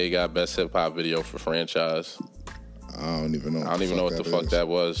and MIA got Best Hip Hop Video for Franchise. I don't even know. I don't even know what the fuck that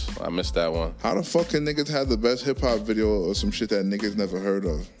was. I missed that one. How the fuck can niggas have the best hip hop video or some shit that niggas never heard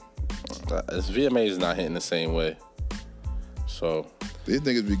of? VMA is not hitting the same way. So these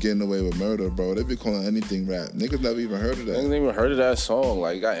niggas be getting away with murder, bro. They be calling anything rap. Niggas never even heard of that. Niggas even heard of that song.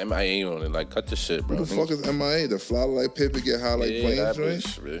 Like, got MIA on it. Like, cut the shit, bro. Who the fuck is MIA? The fly like paper, get high like planes, that right?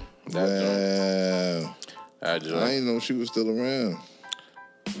 Bitch, really. That I didn't know she was still around.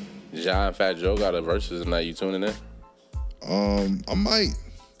 Ja and Fat Joe got a versus tonight. You tuning in? I might.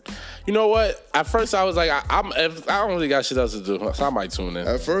 You know what? At first I was like, I don't really got shit else to do, so I might tune in.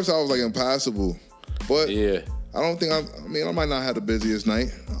 At first I was like, impossible, but yeah, I don't think I might not have the busiest night.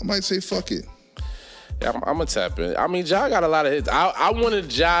 I might say fuck it. Yeah, I'm gonna tap in. I mean, Ja got a lot of hits. I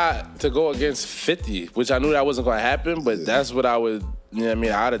wanted Ja to go against 50, which I knew that wasn't gonna happen, but that's what I would. You know what I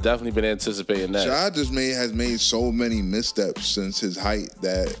mean? I'd have definitely been anticipating that. Ja just has made so many missteps since his height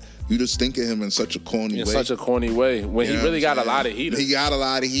that you just think of him in such a corny way. In such a corny way. When he really got a lot of heat. He got a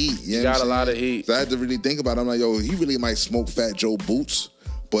lot of heat. He got a lot of heat. So I had to really think about it. I'm like, yo, he really might smoke Fat Joe boots,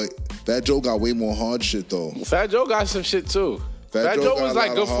 but Fat Joe got way more hard shit, though. Fat Joe got some shit, too. Fat Joe was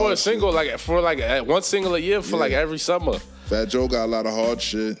like good for a single, like for like one single a year for like every summer. Fat Joe got a lot of hard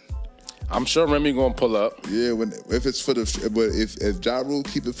shit. I'm sure Remy gonna pull up. Yeah, if it's for the, but if Ja Rule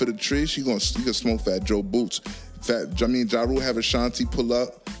keep it for the tree, you can smoke Fat Joe boots. Ja Rule have Ashanti pull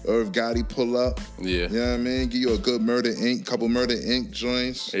up, or if Gotti pull up. Yeah, you know what I mean. Give you a good couple Murder Inc.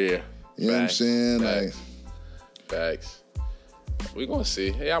 joints. Yeah, you know what I'm saying. Facts. We gonna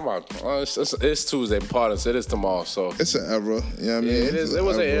see. Yeah, it's Tuesday, pardon. So it is tomorrow. So it's an era. You know what I mean? Yeah, it is. It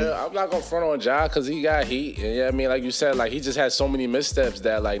was an era. I'm not gonna front on Ja because he got heat. And, you know what I mean? Like you said, like he just had so many missteps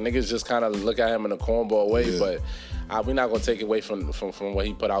that like niggas just kind of look at him in a cornball way. Yeah. But we're not gonna take away from what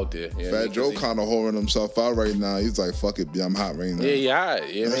he put out there. You know Fat Joe kind of whoring himself out right now. He's like, fuck it, I'm hot right now. Yeah, he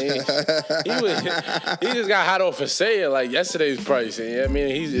hot. You know what I mean? He just got hot off for saying like yesterday's price. You know what I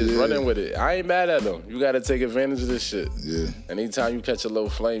mean? He's just running with it. I ain't mad at him. You gotta take advantage of this shit. Yeah. Anytime you catch a little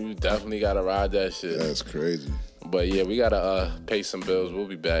flame, you definitely gotta ride that shit. That's crazy. But yeah, we gotta pay some bills. We'll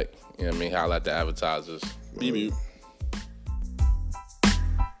be back. You know what I mean? Holla at the advertisers. Beep beep.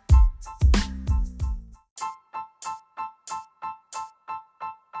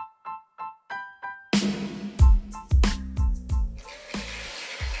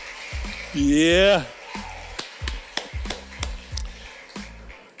 Yeah.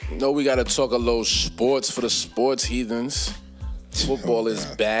 You know, we got to talk a little sports for the sports heathens. Football is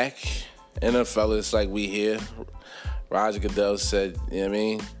back. NFL is like we here. Roger Goodell said, you know what I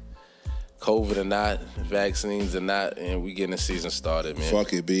mean? COVID or not, vaccines or not, and we getting the season started, man.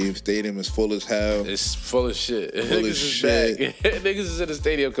 Fuck it, B. Stadium is full as hell. It's full of shit. Full of shit. Niggas is in the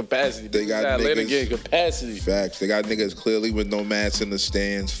stadium capacity. They got Atlanta getting capacity. Facts. They got niggas clearly with no mats in the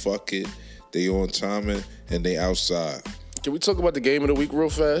stands. Fuck it. They on timing and they outside. Can we talk about the game of the week real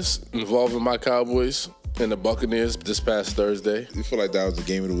fast involving my Cowboys and the Buccaneers this past Thursday? You feel like that was the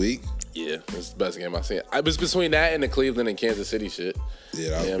game of the week? Yeah, it's the best game I've seen. I was between that and the Cleveland and Kansas City shit. Yeah,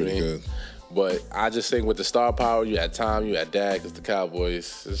 that was pretty good. But I just think with the star power, you had Tom, you had Dak, it's the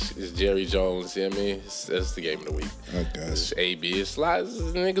Cowboys, it's Jerry Jones, you know what I mean? It's the game of the week. I guess. It's AB, it's lots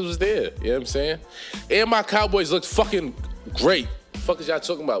of niggas was there, you know what I'm saying? And my Cowboys looked fucking great. What the fuck is y'all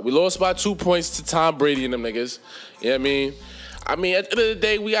talking about? We lost by 2 points to Tom Brady and them niggas, you know what I mean? I mean, at the end of the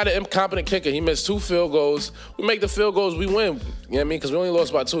day, we got an incompetent kicker. He missed 2 field goals. We make the field goals, we win. You know what I mean? Because we only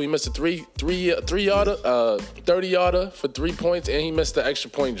lost by 2. He missed a 30-yarder for 3 points, and he missed the extra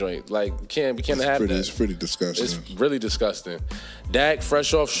point joint. Like, we can't have that. It's pretty disgusting. It's really disgusting. Dak,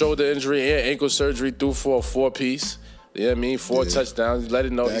 fresh off shoulder injury and ankle surgery, threw for a 4-piece. You know what I mean? 4 touchdowns. Let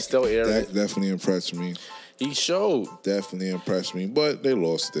it know he's still airing. Dak definitely impressed me. He showed. Definitely impressed me. But they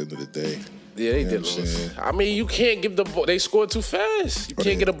lost at the end of the day. Yeah, they did lose. I mean, you can't give the ball. They scored too fast. You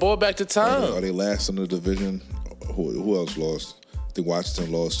can't get a ball back to time. Are they last in the division? Who else lost? I think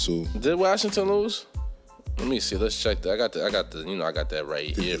Washington lost too. Did Washington lose? Let me see. Let's check that. I got that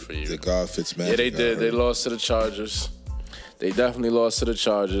right here for you. The God Fitzmagic. Yeah, they did. They lost to the Chargers. They definitely lost to the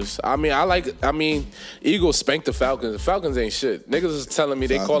Chargers. I mean, Eagles spanked the Falcons. The Falcons ain't shit. Niggas is telling me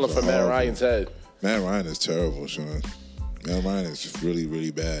they calling for Matt Ryan's head. Matt Ryan is terrible, Sean. Matt Ryan is really,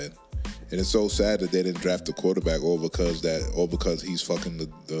 really bad. And it's so sad that they didn't draft the quarterback all because he's fucking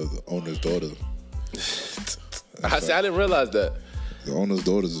the owner's daughter. I didn't realize that. The owner's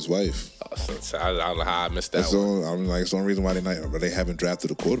daughter's his wife. I don't know how I missed that one. It's the only reason why they haven't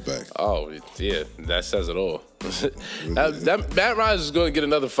drafted a quarterback. Oh, yeah, that says it all. Matt Ryan is going to get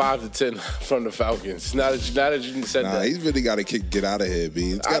another 5 to 10 from the Falcons. Now that you said that. He's really got to get out of here,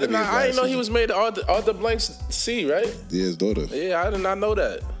 B. I didn't know he was made Arthur Blank's C, right? Yeah, his daughter. Yeah, I did not know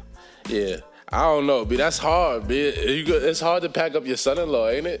that. Yeah. I don't know, B. That's hard, B. It's hard to pack up your son-in-law,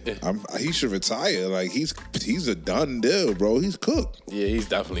 ain't it? He should retire. Like he's a done deal, bro. He's cooked. Yeah, he's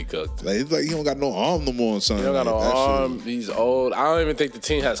definitely cooked. Like he don't got no arm no more, son. He don't got no arm. He's old. I don't even think the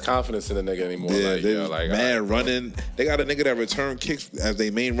team has confidence in the nigga anymore. Yeah, man running. They got a nigga that return kicks as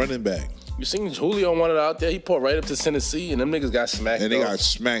their main running back. You seen Julio wanted out there? He pulled right up to Tennessee, and them niggas got smacked. And they got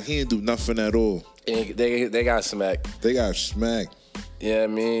smacked. He didn't do nothing at all. And they got smacked. They got smacked. Yeah, I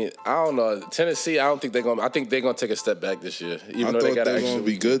mean, I don't know. Tennessee, I think they're gonna take a step back this year. Even though they got gonna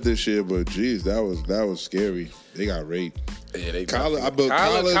be good this year, but geez, that was scary. They got raped. Yeah, they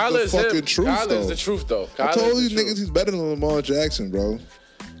Kyler is the fucking truth, though. Kyler is the truth, though. I told these niggas he's better than Lamar Jackson, bro.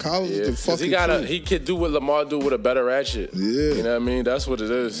 College is the fucking he could do what Lamar do with a better ratchet. Yeah. You know what I mean? That's what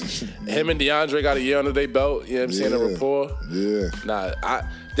it is. Him and DeAndre got a year under their belt. You know what I'm saying? A rapport. Yeah. Nah,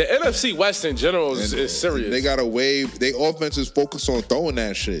 the NFC West in general is serious. They got a wave. They offense is focused on throwing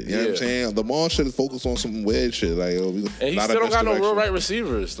that shit. You know what I'm saying? Lamar shit is focused on some weird shit. Like, and he still don't got no real right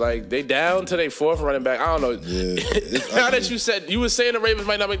receivers. Like, they down to their fourth running back. I don't know. Yeah. Now that you were saying the Ravens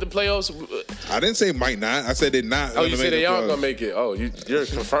might not make the playoffs. I didn't say might not. I said they're not. Oh, you said they aren't gonna make it. Oh, you're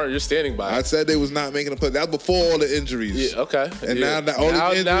confirmed. You're standing by it. I said they was not making the playoffs. That was before all the injuries. Yeah, okay. And now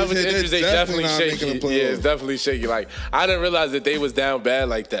with the injuries, they definitely shaky. Yeah, it's definitely shaky. Like, I didn't realize that they was down bad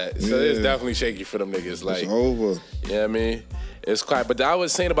like that. So it's definitely shaky for them niggas. Like, it's over. You know what I mean? It's quiet. But I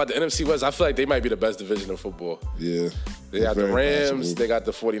was saying about the NFC West, I feel like they might be the best division of football. Yeah. They got the Rams. Possible. They got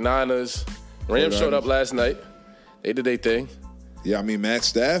the 49ers. Rams showed up last night. They did their thing. Yeah, I mean, Matt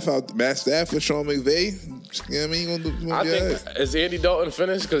Staff with Sean McVay. You know what I mean? I think, is Andy Dalton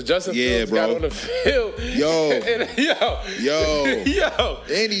finished? Because Justin Fields got on the field. Yo.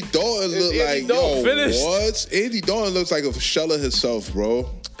 Andy Dalton looked like, what? Andy Dalton looks like a shell of himself, bro.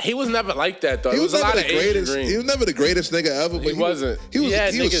 He was never like that, though. He was never the greatest nigga ever. But he wasn't. He was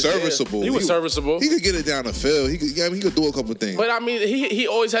serviceable. He was serviceable. He could get it down the field. He could do a couple things. But I mean, he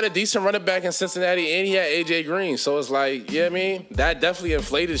always had a decent running back in Cincinnati, and he had AJ Green. So it's like, you know what I mean? That definitely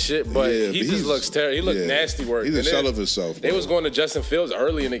inflated shit. But he just looks terrible. He looked nasty work. He's a shell of himself. They was going to Justin Fields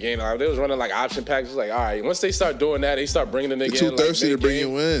early in the game. Like, they was running like option packages. Like, all right, once they start doing that, they start bringing the nigga in. Too thirsty to bring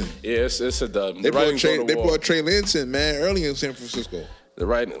you in. Yeah, it's a dub. They brought Trey Lance in, man, early in San Francisco.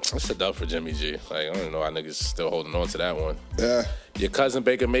 It's a dub for Jimmy G. Like, I don't know how niggas still holding on to that one. Yeah. Your cousin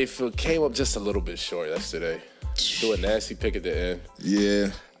Baker Mayfield came up just a little bit short yesterday. Threw a nasty pick at the end. Yeah.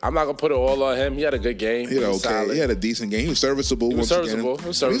 I'm not gonna put it all on him. He had a good game. He had a decent game. He was serviceable. He was serviceable. It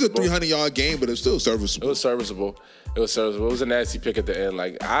was a 300-yard game, but it was still serviceable. It was serviceable. It was a nasty pick at the end.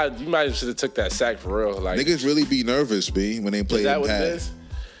 Like, you might should have took that sack for real. Like, niggas really be nervous, B, when they play. Is that what it is?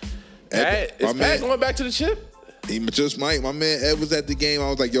 Is Pat going back to the chip? He just might. My man Ed was at the game. I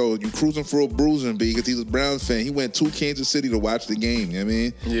was like, yo, you cruising for a bruising, B, because he's a Browns fan. He went to Kansas City to watch the game. You know what I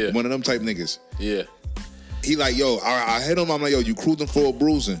mean? Yeah. One of them type niggas. Yeah. He like, yo, I hit him. I'm like, yo, you cruising for a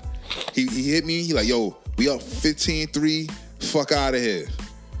bruising. He hit me. He like, yo, we up 15-3. Fuck out of here.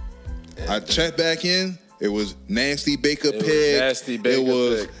 I checked back in. It was nasty Baker pick. Nasty Baker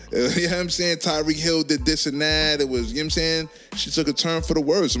pick. You know what I'm saying? Tyreek Hill did this and that. It was, you know what I'm saying? She took a turn for the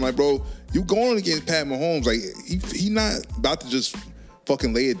worse. I'm like, bro, you going against Pat Mahomes. Like, he not about to just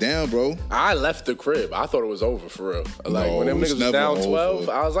fucking lay it down, bro. I left the crib. I thought it was over for real. Like, when them niggas was down 12,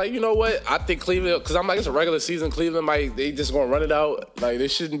 I was like, you know what? I think Cleveland, because I'm like, it's a regular season. Cleveland they just gonna run it out. Like, they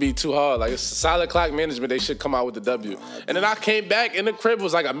shouldn't be too hard. Like, it's solid clock management. They should come out with the W. And then I came back in the crib. It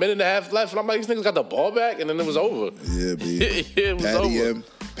was like a minute and a half left. And I'm like, these niggas got the ball back. And then it was over. Yeah, B. It was over.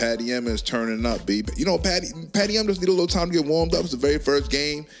 Patty M is turning up, B. You know, Patty M just need a little time to get warmed up. It's the very first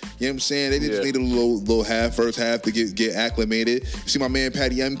game. You know what I'm saying? They just need a little first half to get acclimated. You see, my man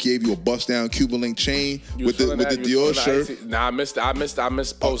Patty M gave you a bust down Cuban link chain with the Dior shirt. Nah, I missed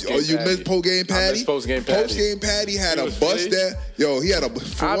post game. Oh, you missed post game Patty? I missed post game Patty. Post game Patty had a bust down. Yo, he had a.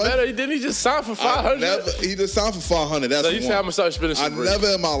 I bet didn't he just sign for 500? He just signed for 500. That's so you say I'm gonna start spinning some I never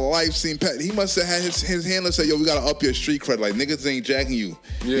in my life seen Patty. He must have had his handler say, yo, we gotta up your street cred. Like, niggas ain't jacking you.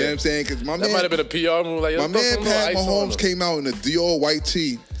 Yeah. You know what I'm saying? Because that might have been a PR move. Like, my man Pat Mahomes came out in a Dior white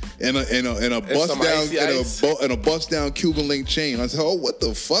tee and a bust down Cuban link chain. I said, oh, what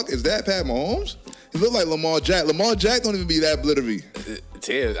the fuck is that, Pat Mahomes? He looked like Lamar Jack. Lamar Jack don't even be that glittery.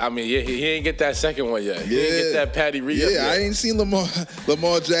 I mean, he ain't get that second one yet. He ain't get that Patty re-up yet. I ain't seen Lamar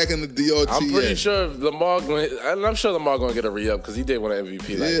Jack in the DOT I'm pretty sure I'm sure Lamar gonna get a re-up because he did win an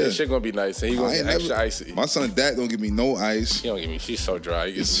MVP. Like, that shit gonna be nice. And he gonna get extra icy. My son Dak don't give me no ice. He don't give me. She's so dry.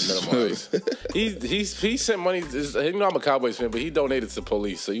 He gets minimal ice. He sent money. You know I'm a Cowboys fan, but he donated to the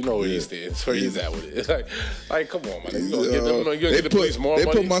police, so you know where he stands. Where he's at with it. Like come on, man. You gonna give the police more money?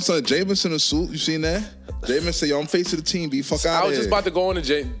 They put my son Jameis in a suit. You seen that? Jameis say, yo, I'm face of the team, B. Fuck out of here. I was just about to go on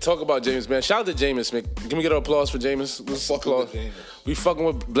and talk about Jameis, man. Shout out to Jameis, man. Can we get an applause for Jameis? We fucking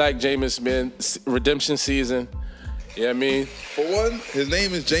with Black Jameis, man. Redemption season. You know what I mean? For one, his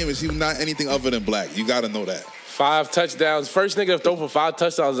name is Jameis. He's not anything other than black. You got to know that. 5 touchdowns. First nigga to throw for 5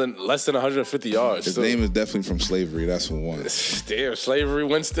 touchdowns in less than 150 yards. His name is definitely from slavery. That's for one. Damn, slavery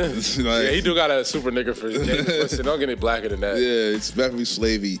Winston. Yeah, he do got a super nigga for James Winston. Don't get any blacker than that. Yeah, it's definitely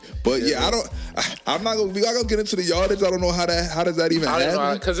slavey. But we not gonna get into the yardage. I don't know how does that even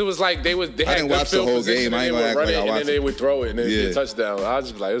happen? Because it was like they had didn't watch the whole game. I ain't gonna act like I watched it. And then they would throw it and then get a touchdown. I was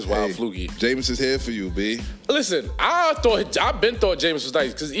just like, it was wild fluky. Jameis is here for you, B. Listen, I thought Jameis was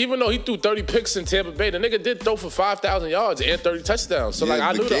nice because even though he threw 30 picks in Tampa Bay, the nigga did throw for 5,000 yards and 30 touchdowns. So, like,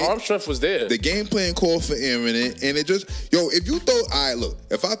 I knew the arm strength was there. The game plan called for Aaron, and it just, if you throw, all right, look,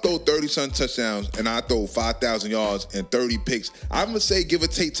 if I throw 30-some touchdowns and I throw 5,000 yards and 30 picks, I'm going to say give or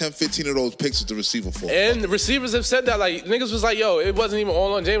take 10, 15 of those picks to the receiver for. And the receivers have said that, like, niggas was like, yo, it wasn't even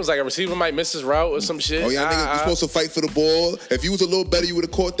all on James. Like, a receiver might miss his route or some shit. Oh, yeah, niggas, you're supposed to fight for the ball. If you was a little better, you would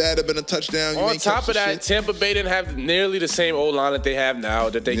have caught that, have been a touchdown. On top of that, Tampa Bay didn't have nearly the same O-line that they have now,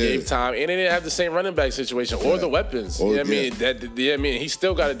 that they gave time, and they didn't have the same running back situation or the weapons. You know what I mean? He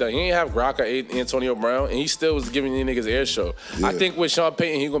still got it done. He ain't have Gronk or Antonio Brown, and he still was giving you niggas air show. Yeah. I think with Sean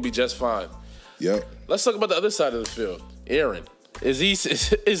Payton, he's going to be just fine. Yep. Let's talk about the other side of the field. Aaron. Is Aaron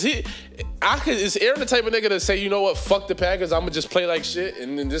the type of nigga to say, you know what, fuck the Packers, I'm gonna just play like shit,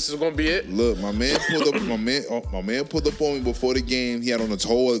 and then this is gonna be it? Look, my man pulled up. my man pulled up on me before the game. He had on a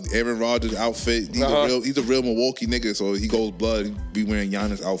whole Aaron Rodgers outfit. He's a real Milwaukee nigga, so he goes blood. He be wearing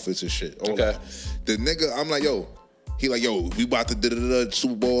Giannis outfits and shit. Okay. The nigga, I'm like, yo. He like, yo, we about to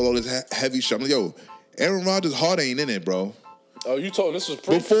Super Bowl, all this heavy shit. I'm like, yo, Aaron Rodgers' heart ain't in it, bro. Oh, you told him this was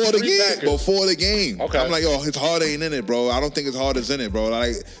before the game. Before the game. Okay. I'm like, yo, his heart ain't in it, bro. I don't think his heart is in it, bro.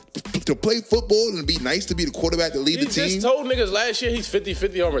 Like, to play football and be nice to be the quarterback to lead the team. He just told niggas last year he's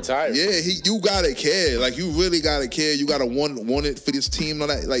 50-50 on retiring. Yeah, you gotta care. Like, you really gotta care. You gotta want it for this team.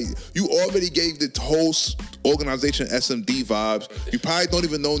 And all that. Like, you already gave the whole organization SMD vibes. You probably don't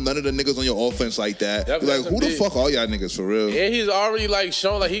even know none of the niggas on your offense like that. Like, who the fuck are y'all niggas for real? Yeah, he's already like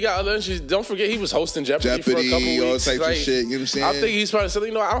shown like he got other issues. Don't forget he was hosting Jeopardy for a couple weeks. All types of shit. You know what I'm saying? I think he's probably said,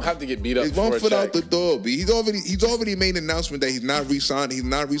 you know, I don't have to get beat up. He's one foot out the door, B. He's already made an announcement that he's not re-signing. He's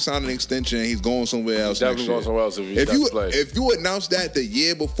not re-signing an extension. He's going somewhere else. Definitely going somewhere else if you announce that the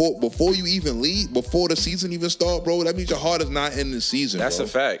year before you even leave, before the season even start, bro, that means your heart is not in the season. That's a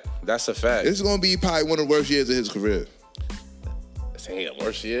fact. That's a fact. This is gonna be probably one of the worst years of his career. This ain't a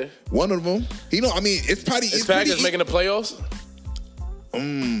worst year. One of them. It's probably. Is Packers making the playoffs?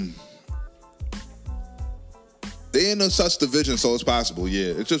 They in a such division, so it's possible. Yeah,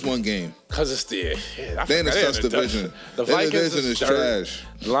 it's just one game. Cause it's they in a such division. The Vikings is trash.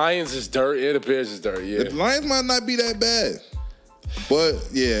 The Lions is dirt. Yeah, the Bears is dirt. Yeah, the Lions might not be that bad, but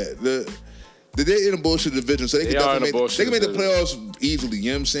yeah, they in a bullshit division, so they can definitely make the playoffs easily.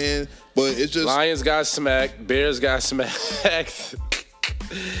 You know what I'm saying? But it's just Lions got smacked. Bears got smacked.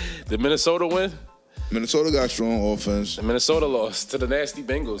 Did Minnesota win? Minnesota got strong offense. And Minnesota lost to the nasty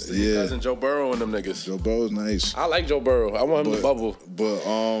Bengals. Yeah. Cousin Joe Burrow and them niggas. Joe Burrow's nice. I like Joe Burrow. I want him to bubble. But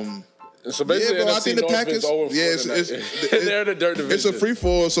so basically, I think the Packers. They're in the dirt division. It's a free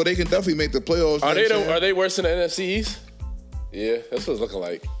fall, so they can definitely make the playoffs. Are they worse than the NFC East? Yeah, that's what it's looking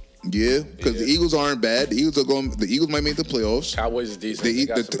like. Yeah, because the Eagles aren't bad. The Eagles might make the playoffs. Cowboys is decent.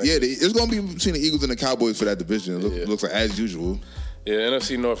 It's going to be between the Eagles and the Cowboys for that division. It looks like as usual. Yeah,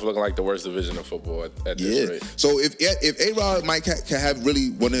 NFC North looking like the worst division of football at this rate. So if A-Rod might can have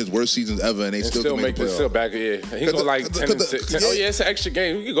really one of his worst seasons ever, and they still make the playoffs. Still back, he go like 10-6. Oh yeah, it's an extra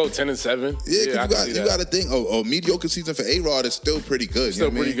game. He could go 10-7. Yeah, you got to think a mediocre season for A-Rod is still pretty good.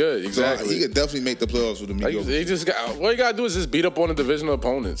 Still pretty good, exactly. So he could definitely make the playoffs with a mediocre. He just what you gotta do is just beat up on the divisional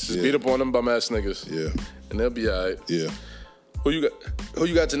opponents. Just beat up on them bum ass niggas. Yeah, and they'll be all right. Yeah. Who you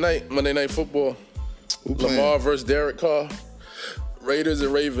got tonight? Monday Night Football. Lamar versus Derek Carr. Raiders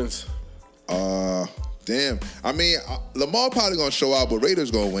and Ravens. Damn. Lamar probably gonna show out, but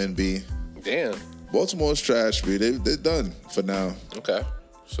Raiders gonna win, B. Damn. Baltimore's trash, B. They're done for now. Okay.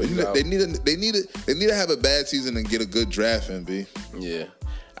 So they need to have a bad season and get a good draft in, B. Yeah.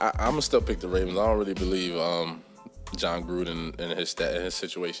 I'm gonna still pick the Ravens. I don't really believe John Gruden in his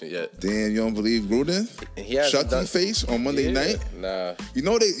situation yet. Damn, you don't believe Gruden? Shut face on Monday night? Nah. You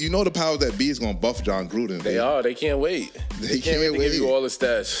know the powers that be is gonna buff John Gruden. They are. They can't wait. They can't wait to give you all the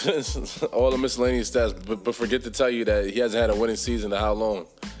stats, all the miscellaneous stats, but forget to tell you that he hasn't had a winning season in how long?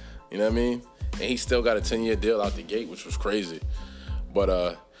 You know what I mean? And he still got a 10-year deal out the gate, which was crazy. But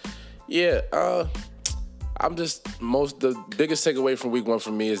the biggest takeaway from week 1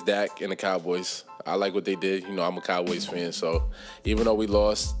 for me is Dak and the Cowboys. I like what they did. You know, I'm a Cowboys fan, so even though we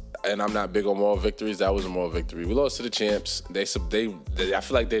lost, and I'm not big on moral victories, that was a moral victory. We lost to the champs. I feel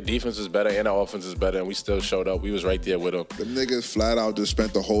like their defense was better and our offense is better, and we still showed up. We was right there with them. The niggas flat out just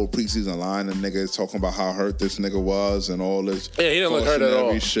spent the whole preseason line, and niggas talking about how hurt this nigga was and all this. Yeah, he didn't look hurt at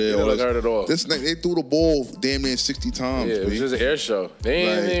all. He didn't look hurt at all. This nigga, they threw the ball damn near 60 times. Yeah, it was just an air show. They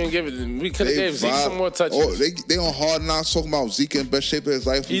didn't even give it. We could have gave Zeke some more touches. They on Hard Knocks talking about Zeke in best shape of his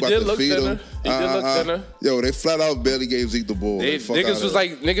life. He did look thinner. He did look thinner. Yo, they flat out barely gave Zeke the ball. Niggas was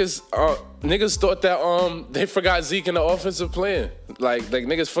like niggas thought that they forgot Zeke in the offensive plan. Like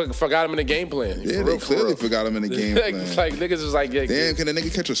niggas forgot him in the game plan. Yeah, they clearly forgot him in the game plan. Like niggas was like, yeah, damn, can a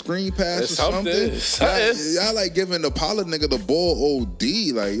nigga catch a screen pass or something? Y'all like giving the Pollard nigga the ball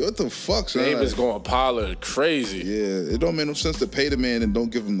OD. Like, what the fuck, son? Name is going Pollard crazy. Yeah, it don't make no sense to pay the man and don't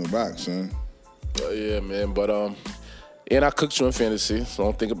give him the rock, son. Yeah, man, but and I cooked you in fantasy, so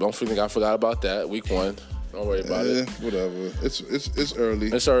don't think I forgot about that. Week 1, don't worry about it. Whatever. It's early.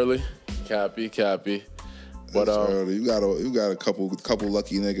 It's early. Cappy. But it's early. You got a couple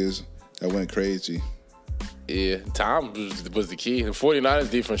lucky niggas that went crazy. Yeah, time was the key. The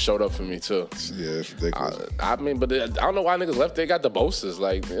 49ers defense showed up for me too. Yeah, it's ridiculous. I mean, but I don't know why niggas left. They got the Bosas.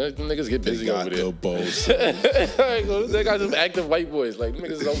 Like, niggas get busy over there. The Bosas. They got some active white boys. Like,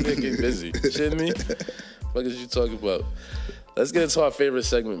 niggas over there get busy. Shitting me? What is you talking about? Let's get into our favorite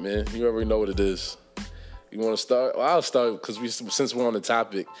segment, man. You already know what it is. You want to start? Well, I'll start because since we're on the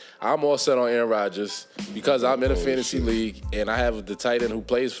topic. I'm all set on Aaron Rodgers because I'm in a fantasy league and I have the tight end who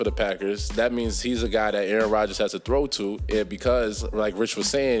plays for the Packers. That means he's a guy that Aaron Rodgers has to throw to. And because, like Rich was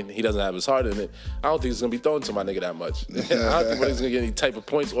saying, he doesn't have his heart in it, I don't think he's going to be throwing to my nigga that much. I don't think he's going to get any type of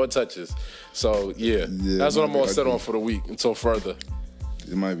points or touches. So, yeah that's what I'm all set on for the week until further.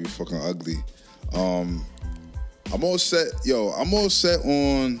 It might be fucking ugly. I'm all set. I'm all set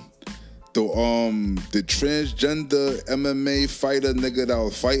on the transgender MMA fighter nigga that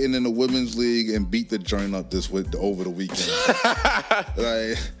was fighting in the women's league and beat the joint up over the weekend.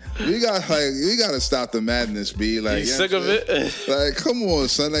 Like, we gotta stop the madness, B. Like, you sick of it? Like, come on,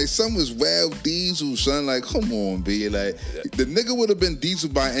 son. Like, some was Wild Diesel, son. Like, come on, B. Like, the nigga would have been Diesel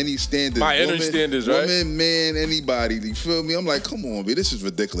by any standard. By any standards, right? Woman, man, anybody. You feel me? I'm like, come on, B. This is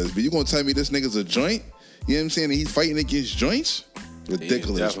ridiculous. But you gonna tell me this nigga's a joint? You know what I'm saying? And he's fighting against joints? Ridiculous,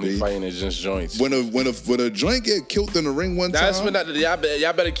 he's definitely fighting against joints. When a joint get killed in the ring one time, that's when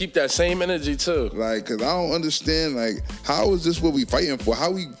y'all better keep that same energy too. Like, cause I don't understand. Like, how is this what we fighting for?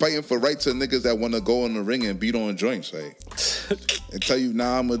 How we fighting for rights of niggas that want to go in the ring and beat on joints? Like, and tell you,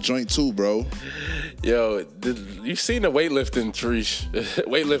 nah, I'm a joint too, bro. Yo, you seen the weightlifting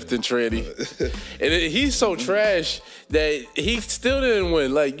tranny? And he's so trash that he still didn't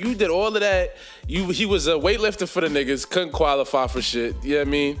win. Like, you did all of that. He was a weightlifter for the niggas, couldn't qualify for shit. You know what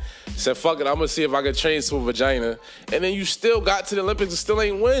I mean? Said, fuck it, I'm gonna see if I can train to a vagina. And then you still got to the Olympics and still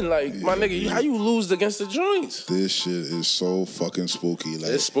ain't win. Like, my nigga, how you lose against the joints? This shit is so fucking spooky.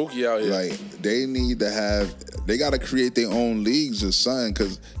 Like, it's spooky out here. Like, they gotta create their own leagues or something,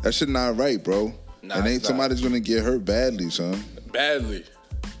 cause that shit not right, bro. Nah, and somebody's gonna get hurt badly, son. Badly.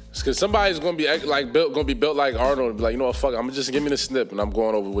 It's cause somebody's gonna be built like Arnold and be like, you know what, fuck, I'm just give me the snip and I'm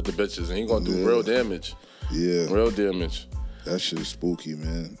going over with the bitches and he gonna do real damage. Yeah. Real damage. That shit's spooky,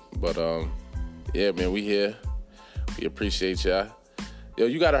 man. But yeah, man, we here. We appreciate y'all. Yo,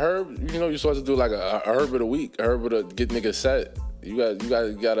 you got a herb? You know you're supposed to do like a herb of the week, a herb to get niggas set. You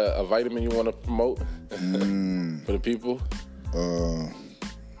got a vitamin you want to promote for the people?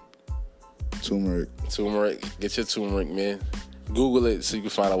 Turmeric. Get your turmeric, man. Google it so you can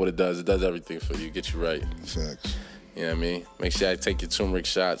find out what it does. It does everything for you. Get you right. Facts. You know what I mean? Make sure you take your turmeric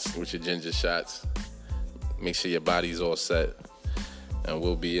shots with your ginger shots. Make sure your body's all set. And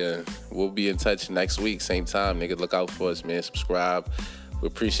we'll be in touch next week, same time. Nigga, look out for us, man. Subscribe. We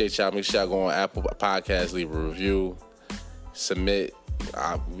appreciate y'all. Make sure y'all go on Apple Podcasts, leave a review, submit.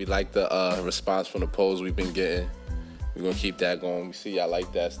 We like the response from the polls we've been getting. We're gonna keep that going. We see y'all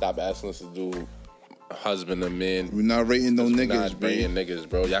like that. Stop asking us to do husband and men. We're not rating no niggas, bro. We're not rating niggas,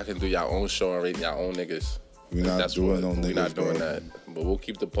 bro. Y'all can do y'all own show and rate y'all own niggas. We're not doing no niggas, we're not doing that. But we'll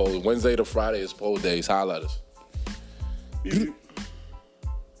keep the poll. Wednesday to Friday is poll days. Holla at us.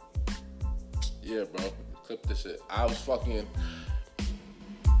 Yeah, bro. Clip this shit. I was fucking...